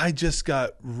 Yeah. I just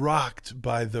got rocked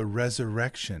by the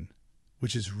resurrection,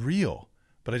 which is real,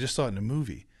 but I just saw it in a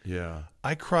movie. Yeah.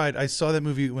 I cried. I saw that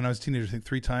movie when I was a teenager, I think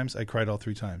 3 times. I cried all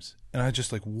 3 times. And I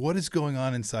just like, what is going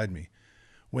on inside me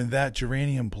when that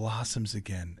geranium blossoms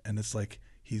again? And it's like,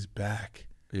 he's back.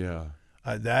 Yeah.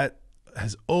 That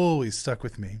has always stuck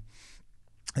with me.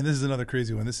 And this is another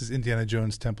crazy one. This is Indiana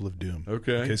Jones' Temple of Doom.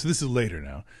 Okay. So this is later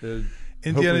now.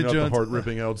 Indiana Jones. The heart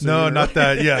ripping out. No, not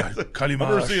that. Yeah. I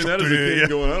remember seeing that as a kid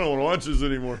going, I don't want to watch this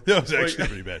anymore. That was actually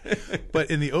pretty bad.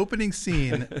 But in the opening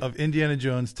scene of Indiana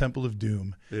Jones' Temple of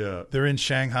Doom, they're in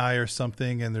Shanghai or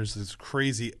something, and there's this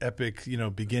crazy epic,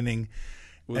 beginning.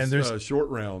 Was, and there's Short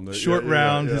Round. Short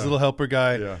Round, yeah. his little helper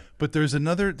guy. Yeah. But there's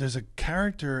a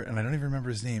character, and I don't even remember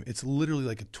his name. It's literally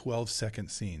like a 12-second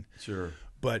scene. Sure.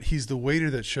 But he's the waiter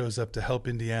that shows up to help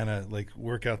Indiana like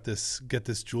get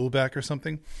this jewel back or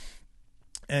something.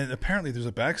 And apparently there's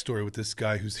a backstory with this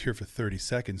guy who's here for 30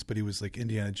 seconds, but he was like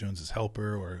Indiana Jones's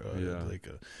helper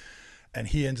and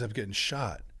he ends up getting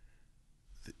shot,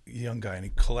 the young guy, and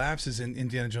he collapses in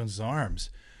Indiana Jones's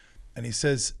arms. And he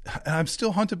says, and I'm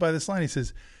still haunted by this line. He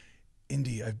says,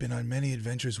 "Indy, I've been on many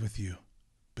adventures with you,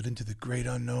 but into the great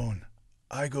unknown,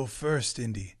 I go first,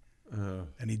 Indy."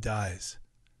 And he dies.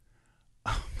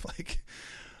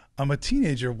 I'm a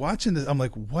teenager watching this. I'm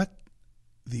like, what?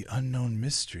 The unknown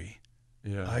mystery.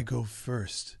 Yeah. I go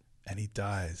first, and he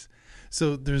dies.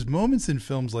 So there's moments in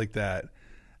films like that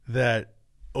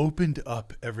opened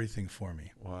up everything for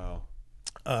me. Wow.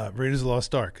 Raiders of the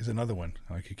Lost Ark is another one.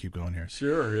 I could keep going here.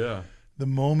 Sure, yeah. The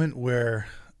moment where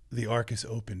the Ark is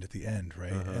opened at the end,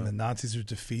 right? And the Nazis are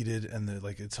defeated, and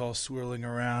it's all swirling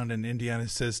around, and Indiana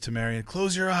says to Marion,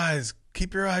 "Close your eyes,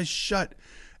 keep your eyes shut."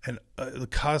 And the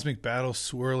cosmic battle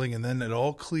swirling, and then it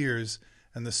all clears,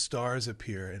 and the stars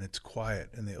appear, and it's quiet,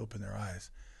 and they open their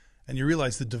eyes. And you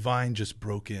realize the divine just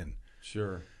broke in.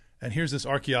 Sure. And here's this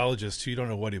archaeologist who you don't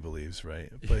know what he believes,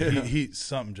 right? But he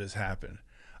something just happened.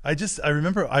 I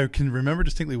can remember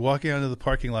distinctly walking out of the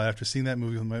parking lot after seeing that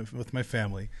movie with my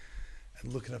family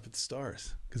and looking up at the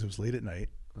stars because it was late at night.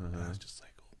 And I was just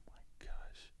like, oh my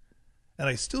gosh. And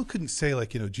I still couldn't say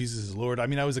Jesus is Lord. I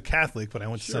mean, I was a Catholic, but I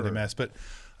went to Sunday Mass, but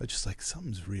I was just like,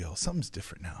 something's real. Something's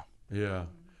different now. Yeah.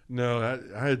 No,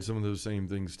 I had some of those same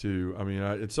things too. I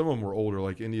mean, some of them were older,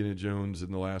 like Indiana Jones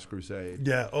and the Last Crusade.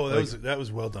 Yeah. Oh, that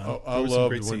was well done. I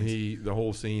loved when the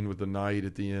whole scene with the knight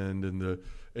at the end and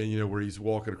where he's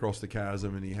walking across the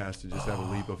chasm and he has to just have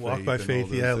a leap of faith. Walk by faith,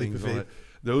 leap of faith.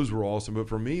 Those were awesome. But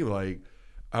for me,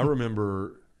 I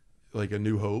remember A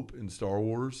New Hope in Star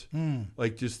Wars,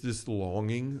 just this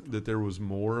longing that there was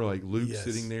more. Like Luke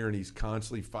sitting there and he's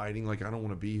constantly fighting. Like, I don't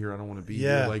want to be here. I don't want to be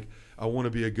here. Like, I want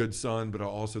to be a good son, but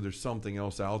also there's something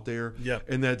else out there. Yep.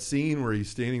 And that scene where he's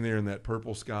standing there in that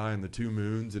purple sky and the two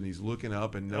moons and he's looking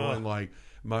up and knowing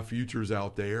my future's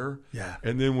out there. Yeah.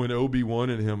 And then when Obi-Wan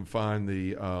and him find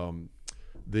the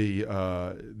what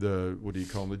do you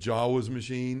call them? The Jawas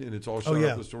machine, and it's all shot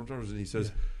up the stormtroopers, and he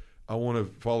says, "I want to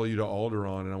follow you to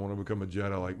Alderaan, and I want to become a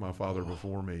Jedi like my father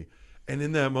before me." And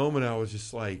in that moment, I was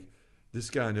just like, this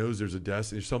guy knows there's a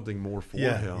destiny, there's something more for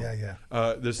him.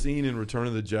 Yeah. The scene in Return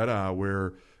of the Jedi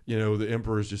where the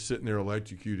Emperor is just sitting there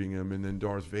electrocuting him, and then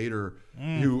Darth Vader,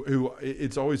 who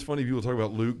it's always funny people talk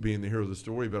about Luke being the hero of the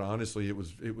story, but honestly, it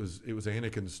was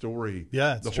Anakin's story.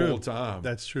 Yeah, it's true. Whole time.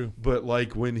 That's true. But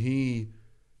when he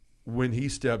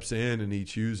steps in and he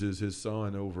chooses his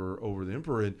son over the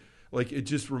Emperor, and it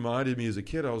just reminded me as a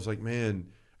kid, I was like, man,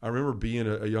 I remember being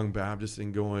a young Baptist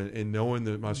and going and knowing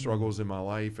that my struggles in my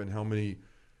life and how many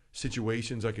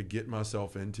situations I could get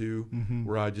myself into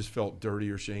where I just felt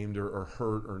dirty or shamed or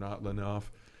hurt or not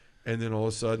enough. And then all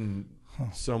of a sudden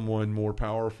someone more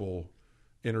powerful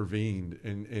intervened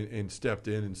and stepped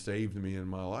in and saved me in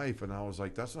my life. And I was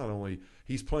like, that's not only,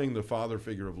 he's playing the father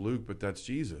figure of Luke, but that's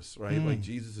Jesus, right? Like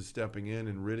Jesus is stepping in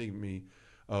and ridding me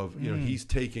of, he's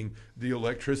taking the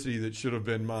electricity that should have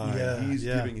been mine. He's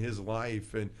giving his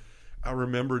life. And I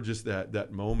remember just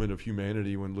that moment of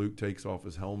humanity when Luke takes off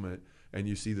his helmet and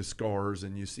you see the scars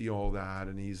and you see all that.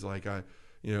 And he's like,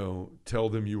 tell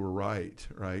them you were right?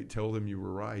 Tell them you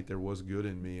were right. There was good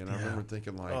in me. And I remember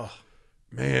thinking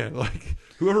man,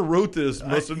 whoever wrote this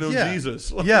must have known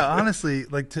Jesus. Honestly,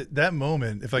 to that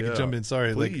moment, if I could jump in,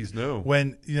 sorry. Please, no.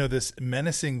 When, this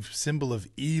menacing symbol of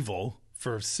evil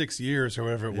for 6 years or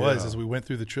whatever it was as we went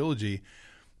through the trilogy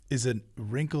is a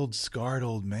wrinkled, scarred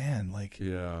old man.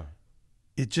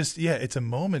 It just, it's a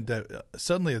moment that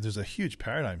suddenly there's a huge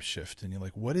paradigm shift and you're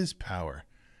like, what is power?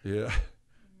 Yeah.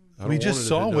 We just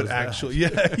saw what actually,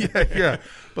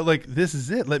 But this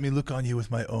is it. Let me look on you with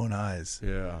my own eyes.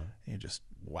 Yeah. And you're just,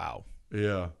 wow.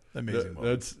 Yeah. Amazing.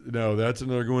 That's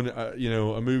another one.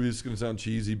 A movie that's going to sound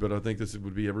cheesy, but I think this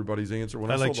would be everybody's answer.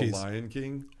 When I saw The Lion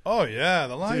King. Oh yeah,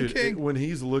 The Lion King. When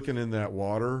he's looking in that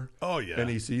water. Oh yeah. And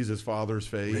he sees his father's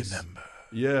face. Remember.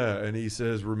 Yeah, and he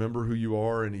says, "Remember who you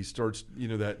are," and he starts,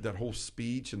 that whole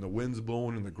speech, and the wind's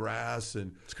blowing in the grass,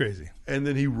 and it's crazy. And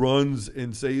then he runs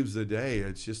and saves the day.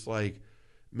 It's just like,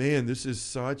 man, this is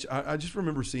such. I just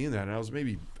remember seeing that, and I was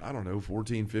maybe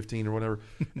 14, 15 or whatever,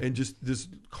 and just this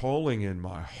calling in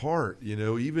my heart.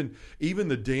 Even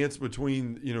the dance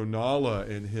between Nala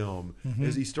and him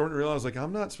as he's starting to realize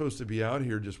I'm not supposed to be out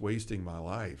here just wasting my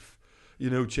life.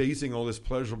 Chasing all this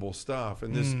pleasurable stuff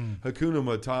and this Hakuna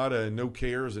Matata and no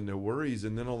cares and no worries.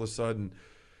 And then all of a sudden,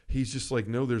 he's just like,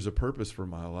 no, there's a purpose for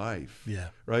my life. Yeah.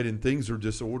 Right. And things are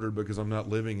disordered because I'm not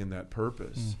living in that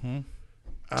purpose. Mm-hmm.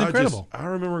 It's incredible. I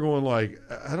remember going like,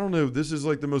 I don't know, this is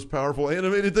like the most powerful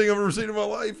animated thing I've ever seen in my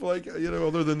life. Like,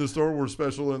 other than the Star Wars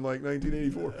special in like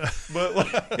 1984. But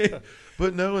like,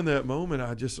 but no, in that moment,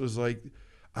 I just was like,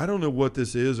 I don't know what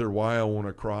this is or why I want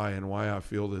to cry and why I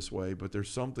feel this way, but there's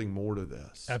something more to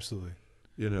this. Absolutely.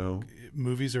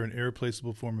 Movies are an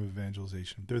irreplaceable form of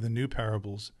evangelization. They're the new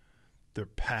parables. They're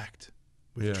packed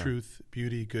with truth,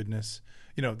 beauty, goodness.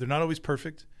 They're not always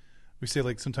perfect. We say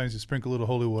like sometimes you sprinkle a little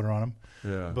holy water on them.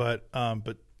 Yeah.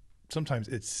 But sometimes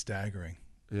it's staggering.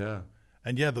 Yeah.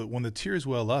 And when the tears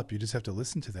well up, you just have to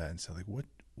listen to that and say like, what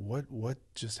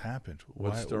just happened?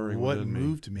 What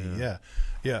moved me? Yeah.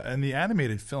 And the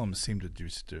animated films seem to do.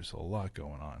 There's a lot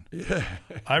going on. Yeah.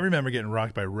 I remember getting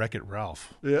rocked by Wreck-It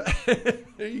Ralph. Yeah.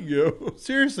 There you go.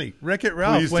 Seriously, Wreck-It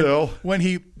Ralph. Please tell.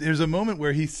 When there's a moment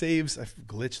where he saves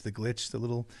the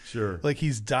little. Sure. Like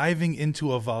he's diving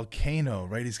into a volcano,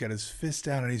 right? He's got his fist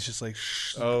down and he's just like,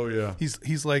 shh. Oh yeah.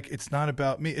 He's like, it's not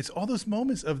about me. It's all those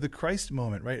moments of the Christ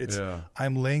moment, right? It's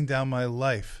I'm laying down my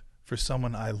life for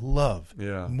someone I love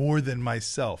more than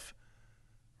myself,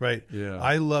 right? Yeah.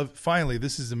 I love, finally,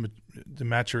 this is the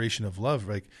maturation of love.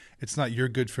 Like, it's not you're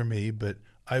good for me, but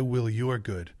I will your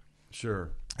good.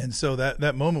 Sure. And so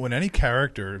that moment when any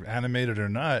character, animated or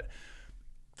not,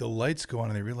 the lights go on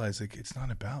and they realize, like, it's not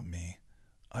about me.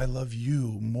 I love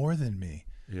you more than me.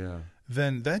 Yeah.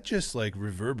 Then that just, like,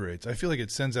 reverberates. I feel like it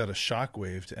sends out a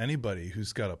shockwave to anybody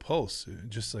who's got a pulse.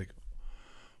 Just like,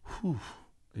 whew.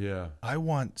 Yeah. I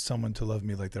want someone to love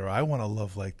me like that, or I want to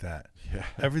love like that. Yeah.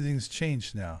 Everything's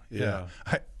changed now. Yeah.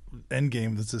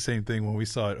 Endgame, that's the same thing when we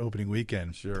saw it opening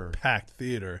weekend. Sure. Packed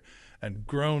theater and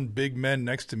grown big men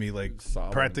next to me, like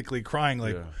sobbing, practically crying.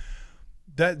 Like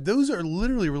those are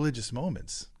literally religious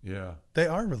moments. Yeah. They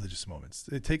are religious moments.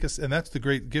 They take us, and that's the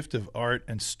great gift of art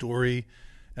and story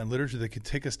and literature. They can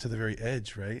take us to the very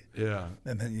edge, right? Yeah.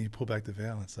 And then you pull back the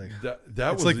veil. It's like that it's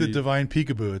was like the divine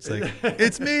peekaboo. It's like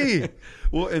it's me.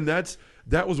 Well, and that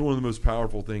was one of the most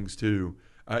powerful things too.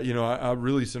 I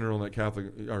really centered on that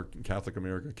Captain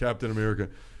America,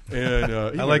 and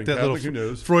I like that Catholic,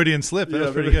 little Freudian slip. That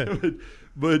was pretty good.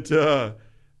 But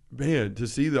man, to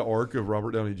see the arc of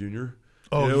Robert Downey Jr.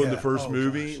 In the first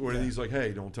movie, when he's like,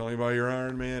 "Hey, don't tell anybody you're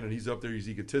Iron Man," and he's up there, he's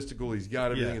egotistical, he's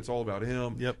got everything, it's all about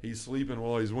him. Yep. He's sleeping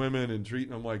while he's women and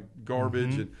treating them like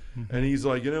garbage, and he's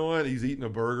like, you know what? He's eating a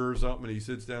burger or something, and he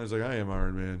sits down, he's like, "I am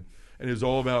Iron Man," and it's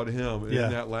all about him. And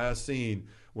in that last scene,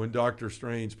 when Doctor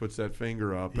Strange puts that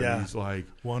finger up, and he's like,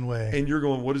 one way, and you're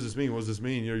going, "What does this mean? What does this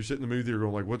mean?" You're sitting in the movie theater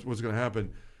going, like, "What's going to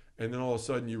happen?" And then all of a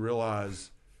sudden, you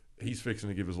realize he's fixing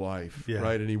to give his life,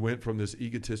 right? And he went from this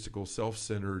egotistical,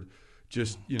 self-centered,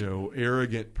 just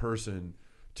arrogant person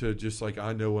to just like,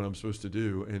 I know what I'm supposed to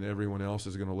do, and everyone else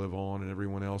is going to live on, and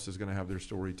everyone else is going to have their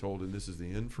story told, and this is the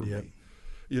end for me.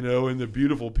 And the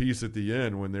beautiful piece at the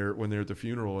end when they're at the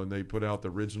funeral and they put out the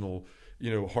original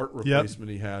heart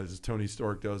replacement he has. Tony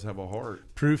Stark does have a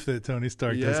heart. Proof that Tony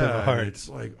Stark does have a heart. It's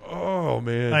like, oh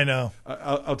man, I know.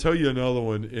 I'll tell you another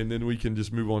one, and then we can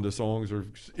just move on to songs or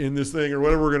in this thing or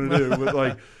whatever we're going to do.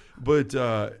 But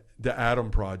the Adam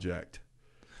Project.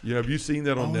 Have you seen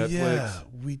that on Netflix? Yeah,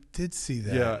 we did see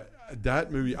that. Yeah,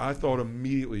 that movie, I thought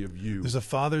immediately of you. There's a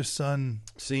father-son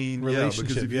scene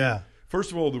relationship.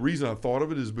 First of all, the reason I thought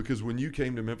of it is because when you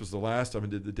came to Memphis the last time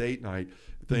and did the date night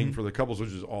thing for the couples, which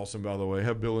is awesome, by the way.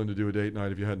 Have Bill in to do a date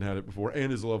night if you hadn't had it before,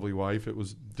 and his lovely wife. It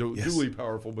was duly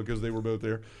powerful because they were both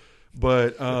there.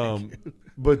 But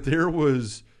but there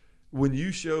was, when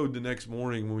you showed the next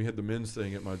morning when we had the men's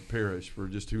thing at my parish for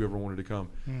just whoever wanted to come,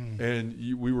 and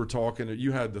we were talking,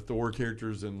 you had the Thor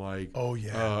characters and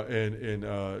and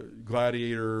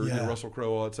Gladiator, Russell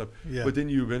Crowe, all that stuff. Yeah. But then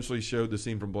you eventually showed the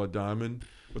scene from Blood Diamond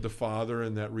with the father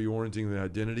and that reorienting the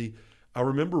identity. I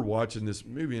remember watching this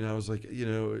movie and I was like,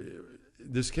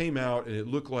 this came out and it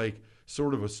looked like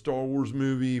sort of a Star Wars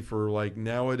movie for like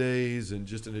nowadays and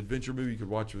just an adventure movie you could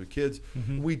watch with the kids.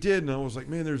 We did, and I was like,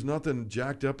 man, there's nothing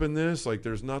jacked up in this. Like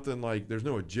there's nothing, like there's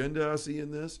no agenda I see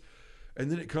in this.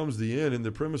 And then it comes to the end, and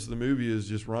the premise of the movie is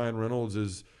just Ryan Reynolds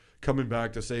is coming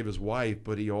back to save his wife,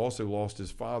 but he also lost his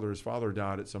father. His father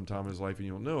died at some time in his life, and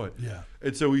you don't know it. Yeah.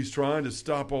 And so he's trying to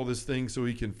stop all this thing so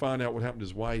he can find out what happened to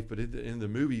his wife. But in the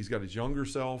movie, he's got his younger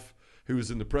self, who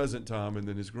is in the present time, and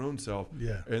then his grown self.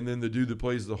 Yeah. And then the dude that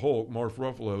plays the Hulk, Mark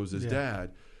Ruffalo, is his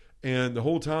dad. And the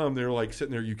whole time they're like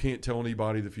sitting there, you can't tell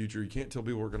anybody the future. You can't tell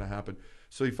people what's going to happen.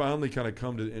 So he finally kind of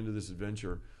come to the end of this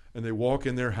adventure, and they walk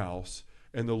in their house,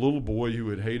 and the little boy who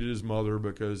had hated his mother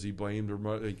because he blamed her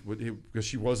mother, because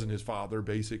she wasn't his father,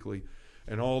 basically,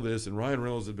 and all this. And Ryan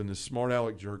Reynolds had been this smart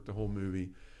aleck jerk the whole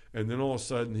movie. And then all of a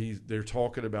sudden they're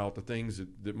talking about the things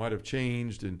that might have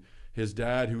changed. And his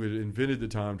dad, who had invented the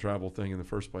time travel thing in the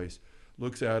first place,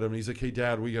 looks at him and he's like, "Hey,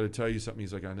 Dad, we got to tell you something."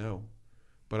 He's like, "I know,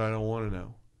 but I don't want to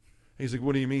know." He's like,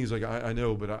 "What do you mean?" He's like, I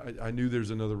know, but I knew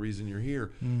there's another reason you're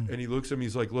here. And he looks at me,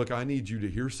 he's like, "Look, I need you to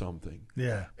hear something."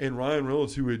 Yeah. And Ryan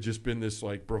Reynolds, who had just been this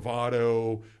like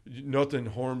bravado, nothing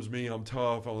harms me, I'm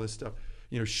tough, all this stuff,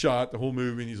 shot the whole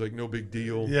movie, and he's like, no big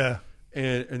deal. Yeah.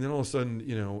 And then all of a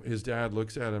sudden, his dad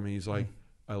looks at him and he's like,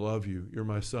 "I love you. You're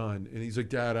my son." And he's like,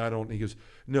 "Dad, I don't." And he goes,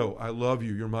 "No, I love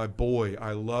you. You're my boy.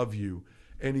 I love you."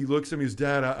 And he looks at me, his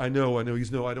dad, I know.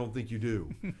 He's, "No, I don't think you do."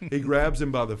 He grabs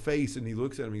him by the face and he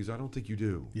looks at him. He goes, "I don't think you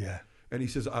do." Yeah. And he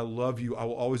says, "I love you. I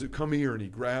will always come here." And he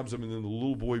grabs him, and then the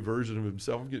little boy version of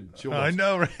himself, I'm getting chills. I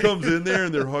know, right? Comes in there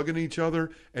and they're hugging each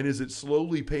other. And as it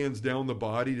slowly pans down the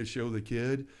body to show the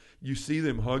kid, you see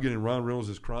them hugging, and Ron Reynolds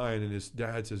is crying, and his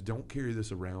dad says, "Don't carry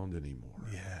this around anymore."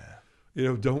 Yeah.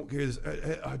 Don't carry this.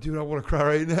 Dude, I want to cry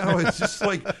right now. It's just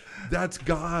like, that's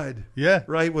God. Yeah.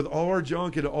 Right? With all our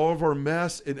junk and all of our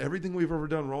mess and everything we've ever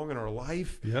done wrong in our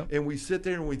life. Yep. And we sit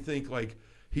there and we think like,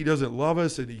 he doesn't love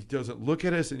us and he doesn't look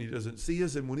at us and he doesn't see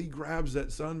us. And when he grabs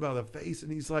that son by the face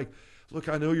and he's like, "Look,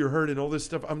 I know you're hurt and all this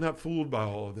stuff. I'm not fooled by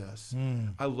all of this.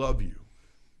 I love you."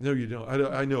 "No, you don't."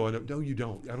 I know. No, you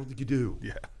don't. I don't think you do."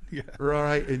 Yeah. Yeah. All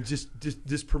right. And just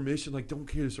this permission, like, don't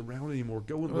carry this around anymore.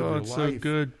 Go and live your life. It's so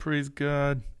good. Praise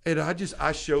God. And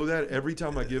I show that every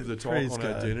time I give the talk Praise on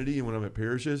God. identity, and when I'm at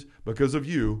parishes, because of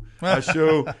you, I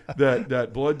show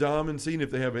that blood diamond scene.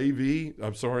 If they have AV,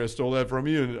 I'm sorry I stole that from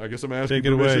you, and I guess I'm asking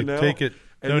Take it permission away. now. Take it.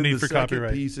 And No then need the for second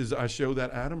copyright. piece is I show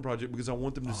that Adam Project because I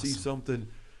want them to see something,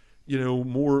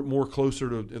 more closer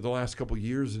to the last couple of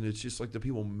years, and it's just like the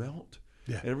people melt.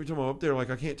 Yeah. And every time I'm up there,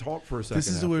 like, I can't talk for a second. This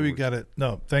is the way we afterwards. got it.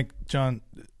 No, thank John.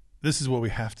 This is what we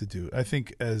have to do. I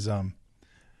think as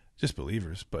just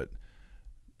believers, but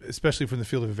especially from the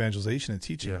field of evangelization and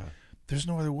teaching, there's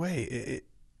no other way.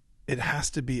 It has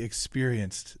to be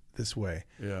experienced this way.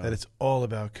 Yeah. That it's all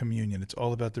about communion. It's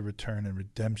all about the return and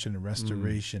redemption and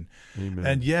restoration. Amen.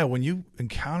 And when you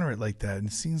encounter it like that,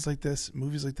 and scenes like this,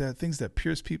 movies like that, things that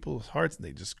pierce people's hearts, and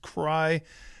they just cry.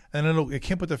 And it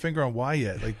can't put their finger on why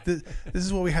yet. Like this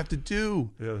is what we have to do.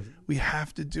 Yeah. We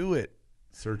have to do it.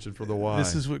 Searching for the why.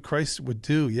 This is what Christ would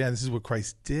do. Yeah, this is what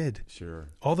Christ did. Sure.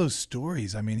 All those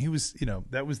stories. I mean, he was,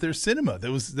 that was their cinema.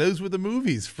 Those were the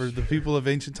movies for the people of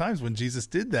ancient times. When Jesus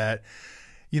did that,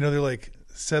 they're like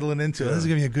settling into it. This is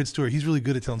gonna be a good story. He's really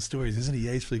good at telling stories, isn't he?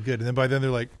 Yeah, he's really good. And then by then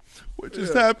they're like, "What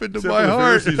just happened to Except my for the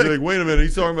heart?" Pharisees, they're like, "Wait a minute,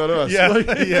 he's talking about us." Yeah, Like,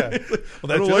 yeah. Well, I that's don't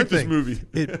the like other this thing. movie.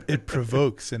 It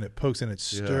provokes and it pokes and it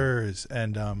stirs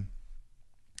and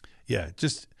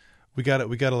just we got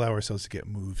to allow ourselves to get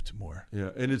moved more. Yeah,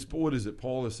 and it's, what is it,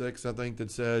 Paul VI, I think,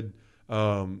 that said,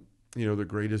 the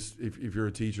greatest, if you're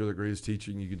a teacher, the greatest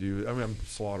teaching you can do, I mean, I'm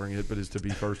slaughtering it, but is to be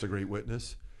first a great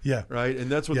witness. Yeah. Right?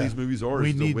 And that's what these movies are. We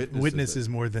is need the witnesses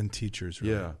more than teachers.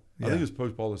 Really. Yeah. I think it's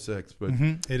post Paul VI, but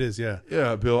it is. Yeah.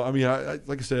 Yeah, Bill. I mean, I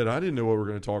like I said, I didn't know what we were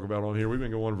going to talk about on here. We've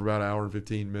been going for about an hour and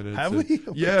 15 minutes. Have we?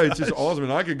 Oh yeah, it's just awesome,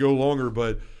 and I could go longer,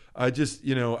 but I just,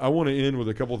 I want to end with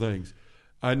a couple things.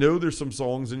 I know there's some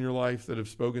songs in your life that have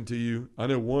spoken to you. I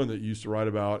know one that you used to write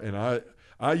about, and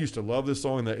I used to love this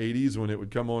song in the 80s when it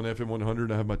would come on FM 100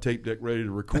 and I have my tape deck ready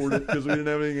to record it because we didn't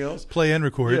have anything else. Play and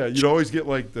record. Yeah, you'd always get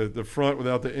like the front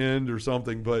without the end or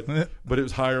something, but it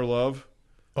was Higher Love.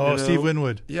 Oh, Steve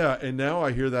Winwood. Yeah, and now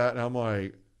I hear that and I'm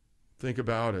like, think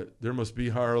about it. There must be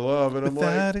higher love, and I'm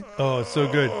like, oh, it's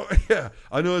so good. Yeah,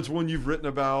 I know it's one you've written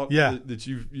about. Yeah, that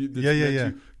you've.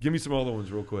 Yeah. Give me some other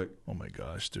ones real quick. Oh my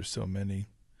gosh, there's so many.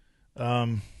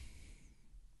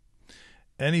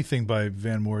 Anything by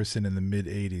Van Morrison in the mid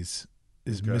 '80s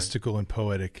is mystical and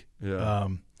poetic. Yeah.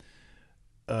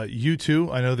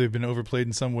 U2, I know they've been overplayed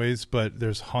in some ways, but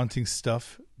there's haunting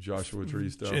stuff. Joshua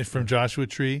Tree stuff from Joshua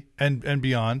Tree and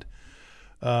beyond.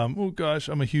 Oh gosh,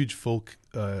 I'm a huge folk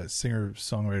singer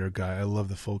songwriter guy. I love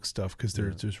the folk stuff because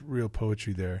there's real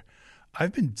poetry there.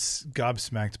 I've been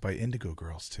gobsmacked by Indigo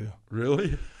Girls too.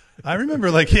 Really? I remember,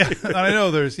 I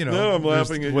know there's no, I'm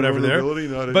laughing at whatever your vulnerability,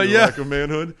 not at your lack of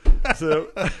manhood. So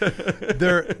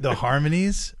they're the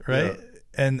harmonies, right? Yeah.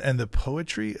 And the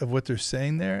poetry of what they're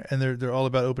saying there, and they're all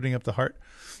about opening up the heart.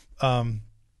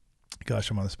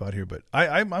 Gosh, I'm on the spot here, but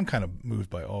I'm kind of moved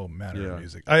by all manner of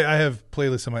music. I have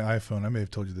playlists on my iPhone. I may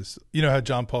have told you this. You know how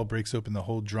John Paul breaks open the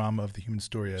whole drama of the human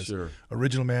story as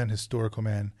original man, historical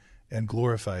man, and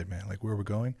glorified man, like where we're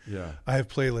going. Yeah, I have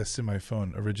playlists in my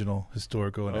phone, original,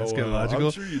 historical, and eschatological.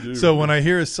 I'm sure you do. So when I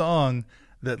hear a song,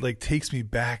 that like takes me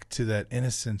back to that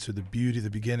innocence or the beauty of the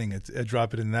beginning. I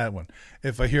drop it in that one.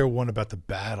 If I hear one about the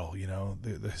battle, you know,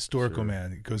 the historical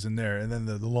man, it goes in there, and then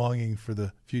the longing for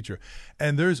the future.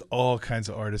 And there's all kinds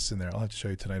of artists in there. I'll have to show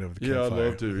you tonight over the campfire. Yeah, I'd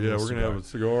love to. Yeah, we're gonna have a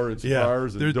cigar and some Yeah.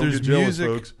 fires. And don't There's get jealous, music.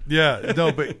 folks. Yeah,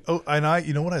 no, but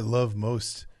you know what I love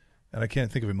most, and I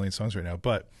can't think of a million songs right now,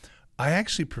 but I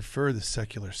actually prefer the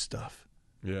secular stuff.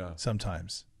 Yeah,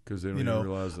 sometimes because they don't even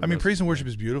realize. I mean, praise and worship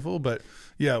is beautiful, but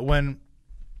yeah, when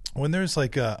there's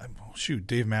like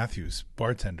Dave Matthews,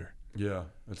 Bartender. Yeah,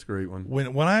 that's a great one.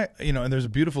 When I and there's a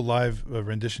beautiful live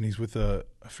rendition. He's with I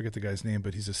forget the guy's name,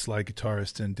 but he's a slide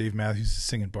guitarist, and Dave Matthews is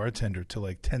singing Bartender to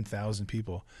like 10,000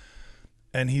 people,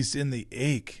 and he's in the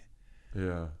ache.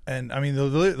 Yeah, and I mean the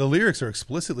lyrics are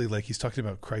explicitly like he's talking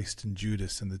about Christ and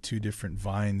Judas and the two different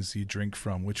vines you drink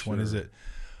from. Which one is it?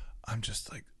 I'm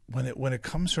just like, when it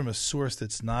comes from a source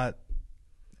that's not,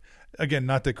 again,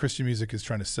 not that Christian music is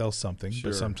trying to sell something,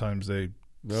 but sometimes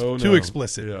too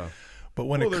explicit. Yeah. But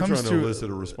when it comes trying to to elicit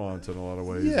a response in a lot of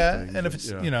ways. Yeah, and if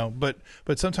it's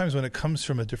but sometimes when it comes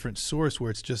from a different source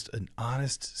where it's just an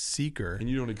honest seeker, and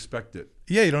you don't expect it.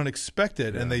 Yeah, you don't expect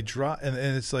it, and they draw, and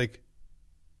it's like,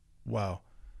 wow,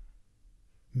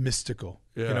 mystical.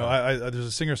 Yeah. You know, there's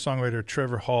a singer-songwriter,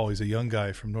 Trevor Hall. He's a young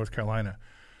guy from North Carolina,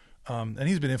 and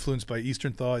he's been influenced by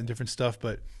Eastern thought and different stuff.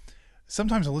 But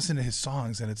sometimes I listen to his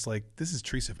songs, and it's like, this is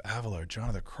Teresa of Avila, John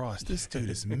of the Cross. This dude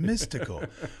is mystical,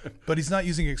 but he's not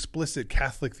using explicit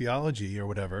Catholic theology or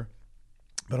whatever.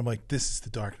 But I'm like, this is the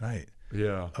dark night.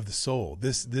 Yeah. Of the soul.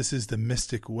 This is the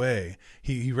mystic way.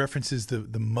 He references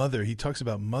the mother. He talks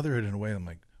about motherhood in a way. I'm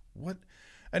like, what?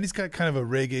 And he's got kind of a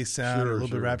reggae sound, a little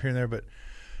bit of rap here and there, but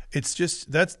it's just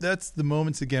that's the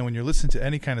moments again when you're listening to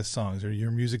any kind of songs or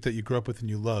your music that you grew up with and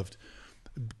you loved.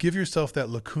 Give yourself that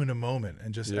lacuna moment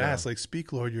and just ask, like,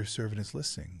 speak, Lord, your servant is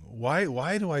listening.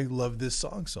 Why do I love this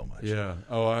song so much? Yeah.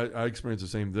 Oh, I experienced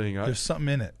the same thing. There's something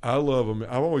in it. I love them.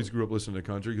 I've always grew up listening to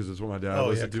country because it's what my dad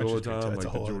listened to all the time, like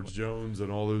the George Jones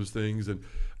and all those things, and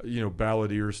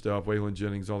balladeer stuff, Waylon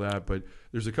Jennings, all that. But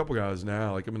there's a couple guys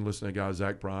now, like I've been listening to a guy,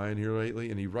 Zach Bryan, here lately,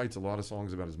 and he writes a lot of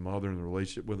songs about his mother and the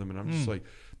relationship with him, and I'm just like,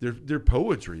 they're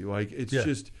poetry. Like it's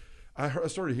just. I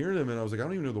started hearing them, and I was like, I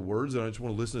don't even know the words, and I just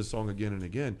want to listen to this song again and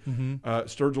again. Mm-hmm.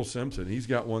 Sturgill Simpson, he's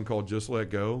got one called Just Let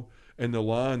Go, and the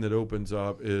line that opens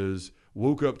up is,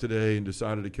 woke up today and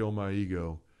decided to kill my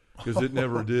ego because it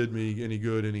never did me any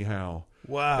good anyhow.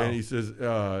 Wow. And he says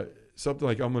something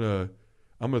like, I'm gonna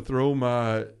throw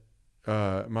my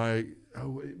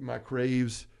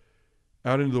craves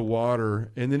out into the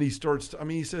water, and then he starts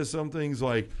he says some things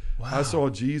like, wow. I saw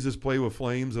Jesus play with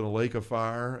flames in a lake of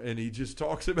fire, and he just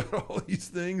talks about all these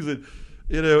things, and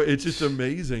it's just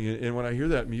amazing. And when I hear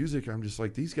that music, I'm just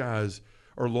like, these guys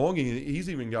are longing. And he's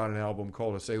even got an album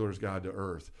called A Sailor's Guide to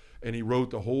Earth, and he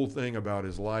wrote the whole thing about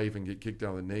his life and get kicked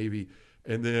out of the Navy,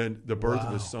 and then the birth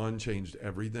of his son changed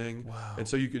everything. Wow. And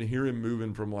so you can hear him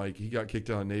moving from, like, he got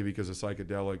kicked out of the Navy because of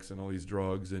psychedelics and all these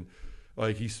drugs, and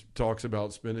like he talks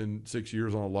about spending 6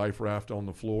 years on a life raft on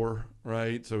the floor,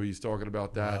 right? So he's talking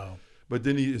about that. Wow. But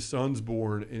then his son's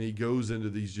born, and he goes into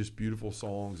these just beautiful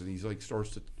songs, and he's like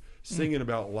starts to singing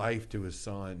about life to his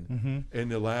son. Mm-hmm.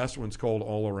 And the last one's called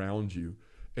All Around You,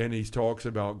 and he talks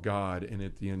about God in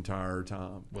it the entire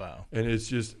time. Wow. And it's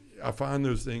just, I find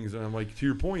those things, and I'm like, to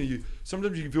your point,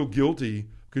 sometimes you can feel guilty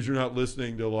because you're not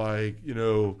listening to, like,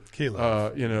 Good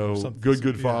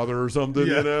Father or something,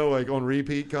 like on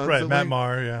repeat constantly. Right, Matt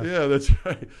Maher, Yeah, that's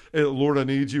right. And Lord, I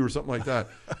Need You or something like that.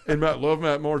 And love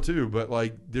Matt Maher too, but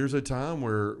like there's a time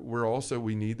where also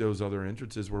we need those other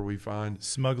entrances where we find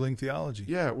smuggling theology.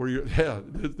 Yeah,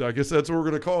 I guess that's what we're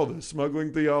going to call this,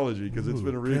 smuggling theology, because it's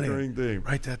been a recurring theme.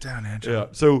 Write that down, Andrew. Yeah,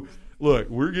 so look,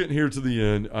 we're getting here to the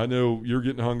end. I know you're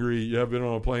getting hungry. You have been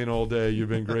on a plane all day. You've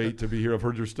been great to be here. I've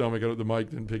heard your stomach. The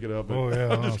mic didn't pick it up. Oh,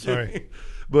 yeah. Sorry.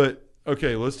 But,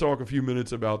 okay, let's talk a few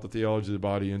minutes about the Theology of the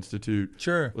Body Institute.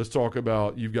 Sure. Let's talk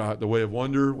about, you've got The Way of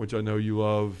Wonder, which I know you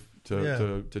love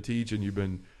to teach, and you've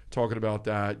been talking about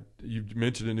that. You've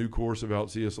mentioned a new course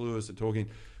about C.S. Lewis and Tolkien.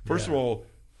 First of all,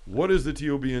 what is the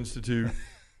TOB Institute?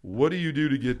 What do you do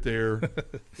to get there?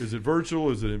 Is it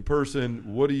virtual? Is it in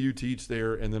person? What do you teach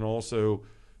there? And then also,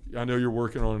 I know you're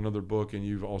working on another book, and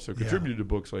you've also contributed to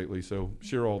books lately. So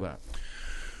share all that.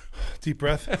 Deep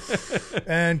breath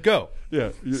and go.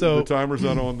 Yeah. So the timer's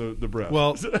not on the breath.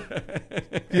 Well,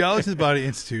 Theology of the Body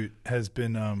Institute has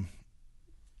been,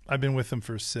 I've been with them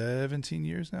for 17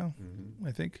 years now,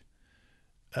 I think.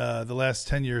 The last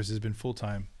 10 years has been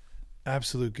full-time.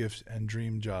 Absolute gift and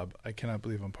dream job. I cannot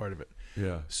believe I'm part of it.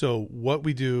 Yeah. So what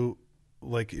we do,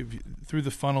 like through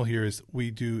the funnel here, is we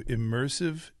do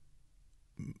immersive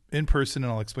in person,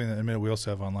 and I'll explain that in a minute. We also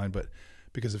have online, but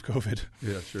because of COVID.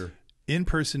 Yeah, sure.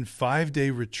 In-person 5-day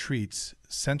retreats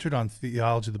centered on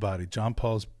theology of the body. John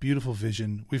Paul's beautiful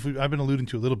vision. I've been alluding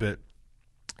to a little bit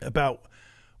about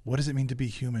what does it mean to be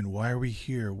human? Why are we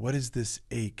here? What is this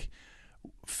ache?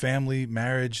 Family,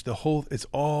 marriage, it's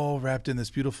all wrapped in this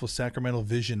beautiful sacramental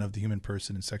vision of the human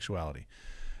person and sexuality.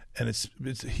 And it's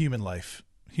human life,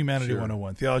 humanity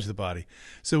 101, theology of the body.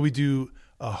 So we do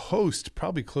a host,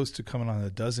 probably close to coming on a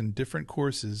dozen different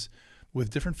courses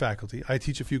with different faculty. I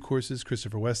teach a few courses.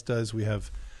 Christopher West does. We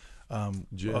have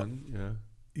Jen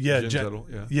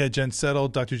Settle,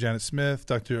 Dr. Janet Smith,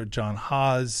 Dr. John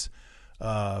Haas,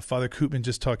 Father Koopman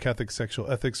just taught Catholic sexual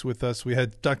ethics with us. We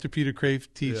had Dr. Peter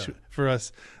Crave teach for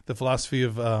us the philosophy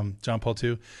of John Paul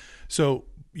II. So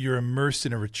you're immersed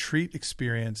in a retreat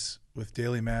experience with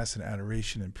daily mass and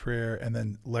adoration and prayer and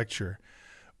then lecture.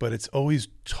 But it's always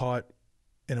taught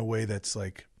in a way that's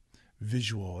like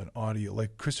visual and audio.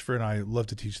 Like Christopher and I love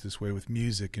to teach this way with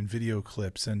music and video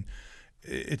clips. And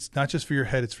it's not just for your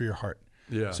head, it's for your heart.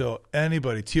 Yeah. So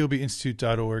anybody,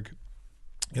 tobinstitute.org,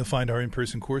 you'll find our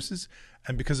in-person courses.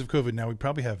 And because of COVID now, we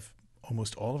probably have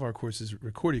almost all of our courses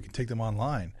recorded. You can take them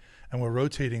online. And we're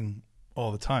rotating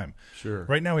all the time. Sure.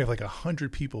 Right now we have like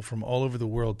 100 people from all over the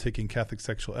world taking Catholic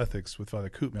sexual ethics with Father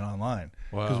Koopman online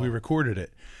because we recorded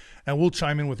it. And we'll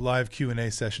chime in with live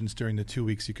Q&A sessions during the 2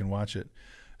 weeks you can watch it.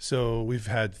 So we've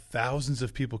had thousands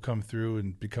of people come through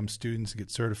and become students and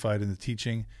get certified in the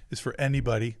teaching. It's for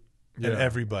anybody and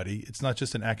everybody. It's not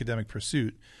just an academic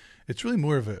pursuit. It's really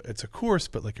more of it's a course,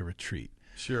 but like a retreat.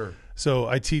 Sure. So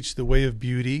I teach the way of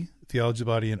beauty, theology of the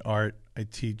body and art. I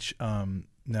teach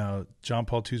now John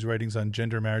Paul II's writings on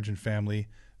gender, marriage, and family,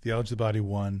 theology of the body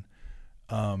 1.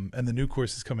 And the new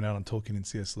course is coming out on Tolkien and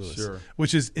C.S. Lewis,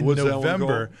 which is in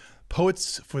November.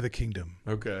 Poets for the Kingdom.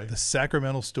 Okay. The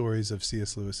sacramental stories of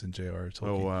C.S. Lewis and J.R. Tolkien.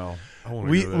 Oh wow!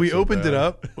 We opened it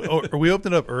up, or we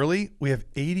opened it up early. We have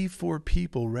 84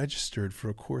 people registered for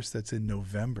a course that's in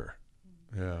November.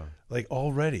 Yeah. Like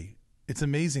already, it's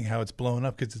amazing how it's blown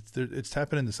up because it's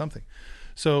tapping into something.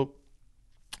 So,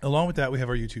 along with that, we have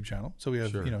our YouTube channel. So we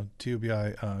have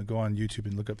TOBI. Go on YouTube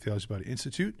and look up Theology of the Body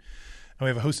Institute. And we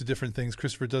have a host of different things.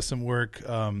 Christopher does some work.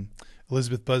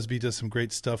 Elizabeth Busby does some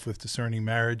great stuff with discerning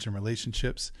marriage and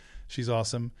relationships. She's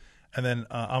awesome. And then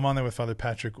I'm on there with Father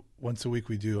Patrick. Once a week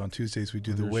on Tuesdays, we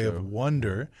do the Way of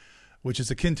Wonder, which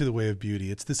is akin to the Way of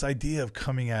Beauty. It's this idea of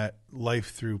coming at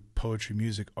life through poetry,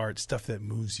 music, art, stuff that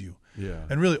moves you. Yeah.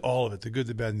 And really all of it, the good,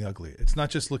 the bad, and the ugly. It's not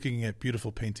just looking at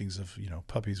beautiful paintings of,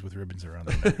 puppies with ribbons around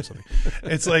their neck or something.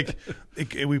 It's like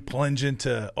we plunge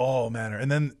into all manner.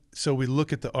 And then so we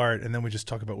look at the art and then we just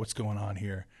talk about what's going on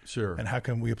here. Sure. And how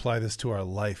can we apply this to our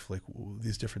life, like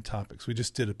these different topics. We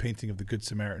just did a painting of the Good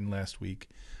Samaritan last week.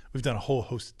 We've done a whole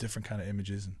host of different kind of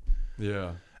images.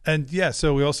 And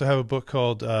so we also have a book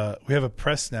called, we have a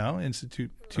press now,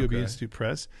 TOB Institute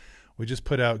Press. We just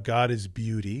put out God is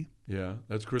Beauty. Yeah,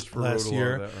 that's Christopher last wrote a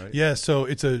year. Lot of that, right? Yeah, so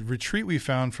it's a retreat we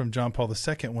found from John Paul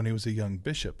II when he was a young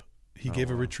bishop. He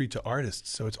gave a retreat to artists.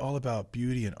 So it's all about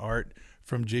beauty and art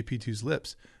from JP2's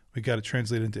lips. We got it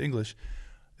translated into English.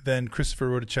 Then Christopher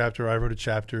wrote a chapter. I wrote a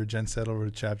chapter. Jen Settle wrote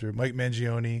a chapter. Mike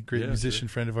Mangione, great musician,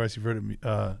 friend of ours, he wrote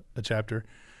a chapter.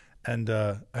 And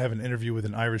I have an interview with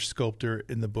an Irish sculptor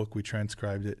in the book. We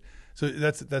transcribed it. So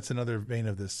that's another vein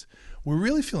of this. We're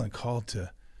really feeling called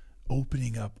to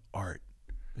opening up art.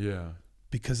 Yeah.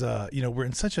 Because, we're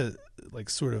in such a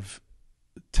sort of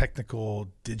technical,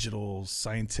 digital,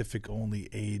 scientific only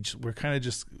age. We're kind of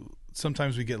just,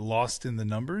 sometimes we get lost in the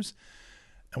numbers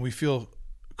and we feel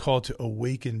called to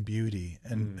awaken beauty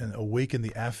and awaken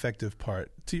the affective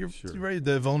part to your right,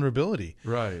 the vulnerability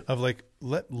of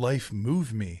let life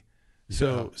move me.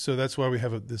 So that's why we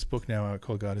have this book now out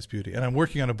called God is Beauty. And I'm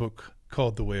working on a book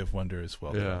called The Way of Wonder as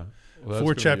well. Yeah. Well,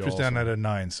 4 chapters down out of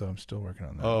 9, so I'm still working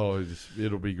on that. Oh,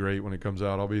 it'll be great when it comes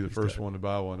out. I'll be the first one to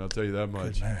buy one. I'll tell you that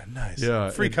much. Good man. Nice. Yeah.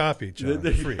 Free copy, John.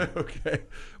 Free. Okay.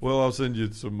 Well, I'll send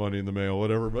you some money in the mail,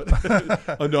 whatever, but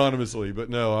anonymously. But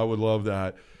no, I would love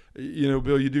that.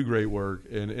 Bill, you do great work.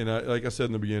 And I, like I said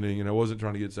in the beginning, and I wasn't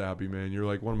trying to get sappy, man. You're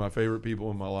like one of my favorite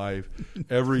people in my life.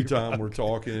 Every time we're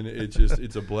talking,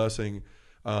 it's a blessing.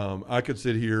 I could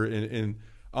sit here and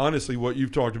honestly, what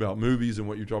you've talked about movies and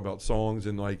what you talk about songs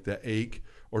and like the ache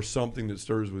or something that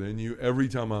stirs within you, every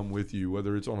time I'm with you,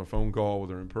 whether it's on a phone call,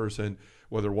 whether in person,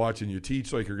 whether watching you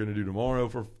teach like you're going to do tomorrow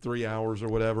for 3 hours or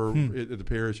whatever at the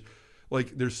parish,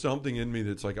 like there's something in me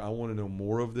that's like, I want to know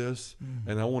more of this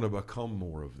and I want to become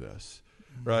more of this.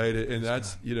 Right. And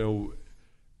that's,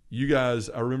 you guys,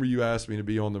 I remember you asked me to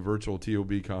be on the virtual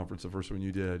TOB conference, the first one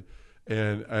you did.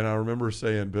 And I remember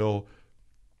saying, Bill,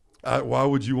 Why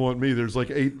would you want me? There's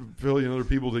like 8 billion other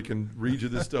people that can read you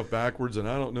this stuff backwards, and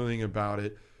I don't know anything about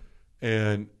it.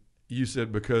 And you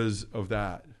said because of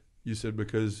that. You said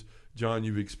because, John,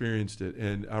 you've experienced it.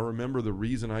 And I remember the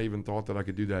reason I even thought that I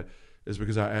could do that is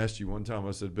because I asked you one time,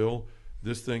 I said, Bill,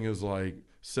 this thing is like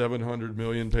 700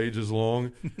 million pages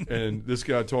long, and this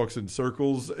guy talks in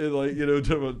circles, and like,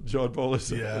 talking about John Paul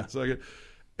II. Yeah.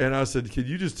 And I said, could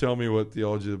you just tell me what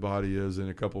theology of the body is in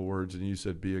a couple words? And you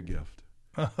said, be a gift.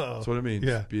 Oh, That's what it means.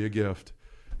 yeah. Be a gift.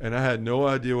 And I had no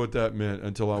idea what that meant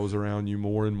until I was around you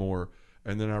more and more.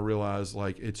 And then I realized,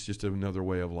 like, it's just another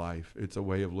way of life. It's a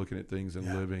way of looking at things and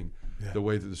living the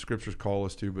way that the scriptures call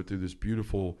us to, but through this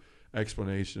beautiful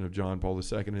explanation of John Paul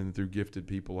II, and through gifted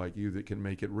people like you that can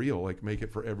make it real, like make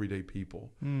it for everyday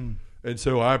people. And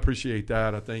so I appreciate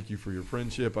that. I thank you for your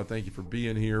friendship. I thank you for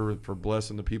being here, for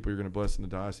blessing the people you're going to bless in the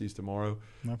diocese tomorrow.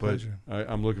 My pleasure.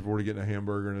 I'm looking forward to getting a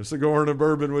hamburger and a cigar and a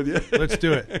bourbon with you. Let's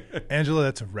do it. Angela,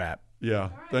 that's a wrap. Yeah.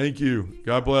 Thank you.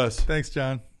 God bless. Thanks,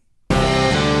 John.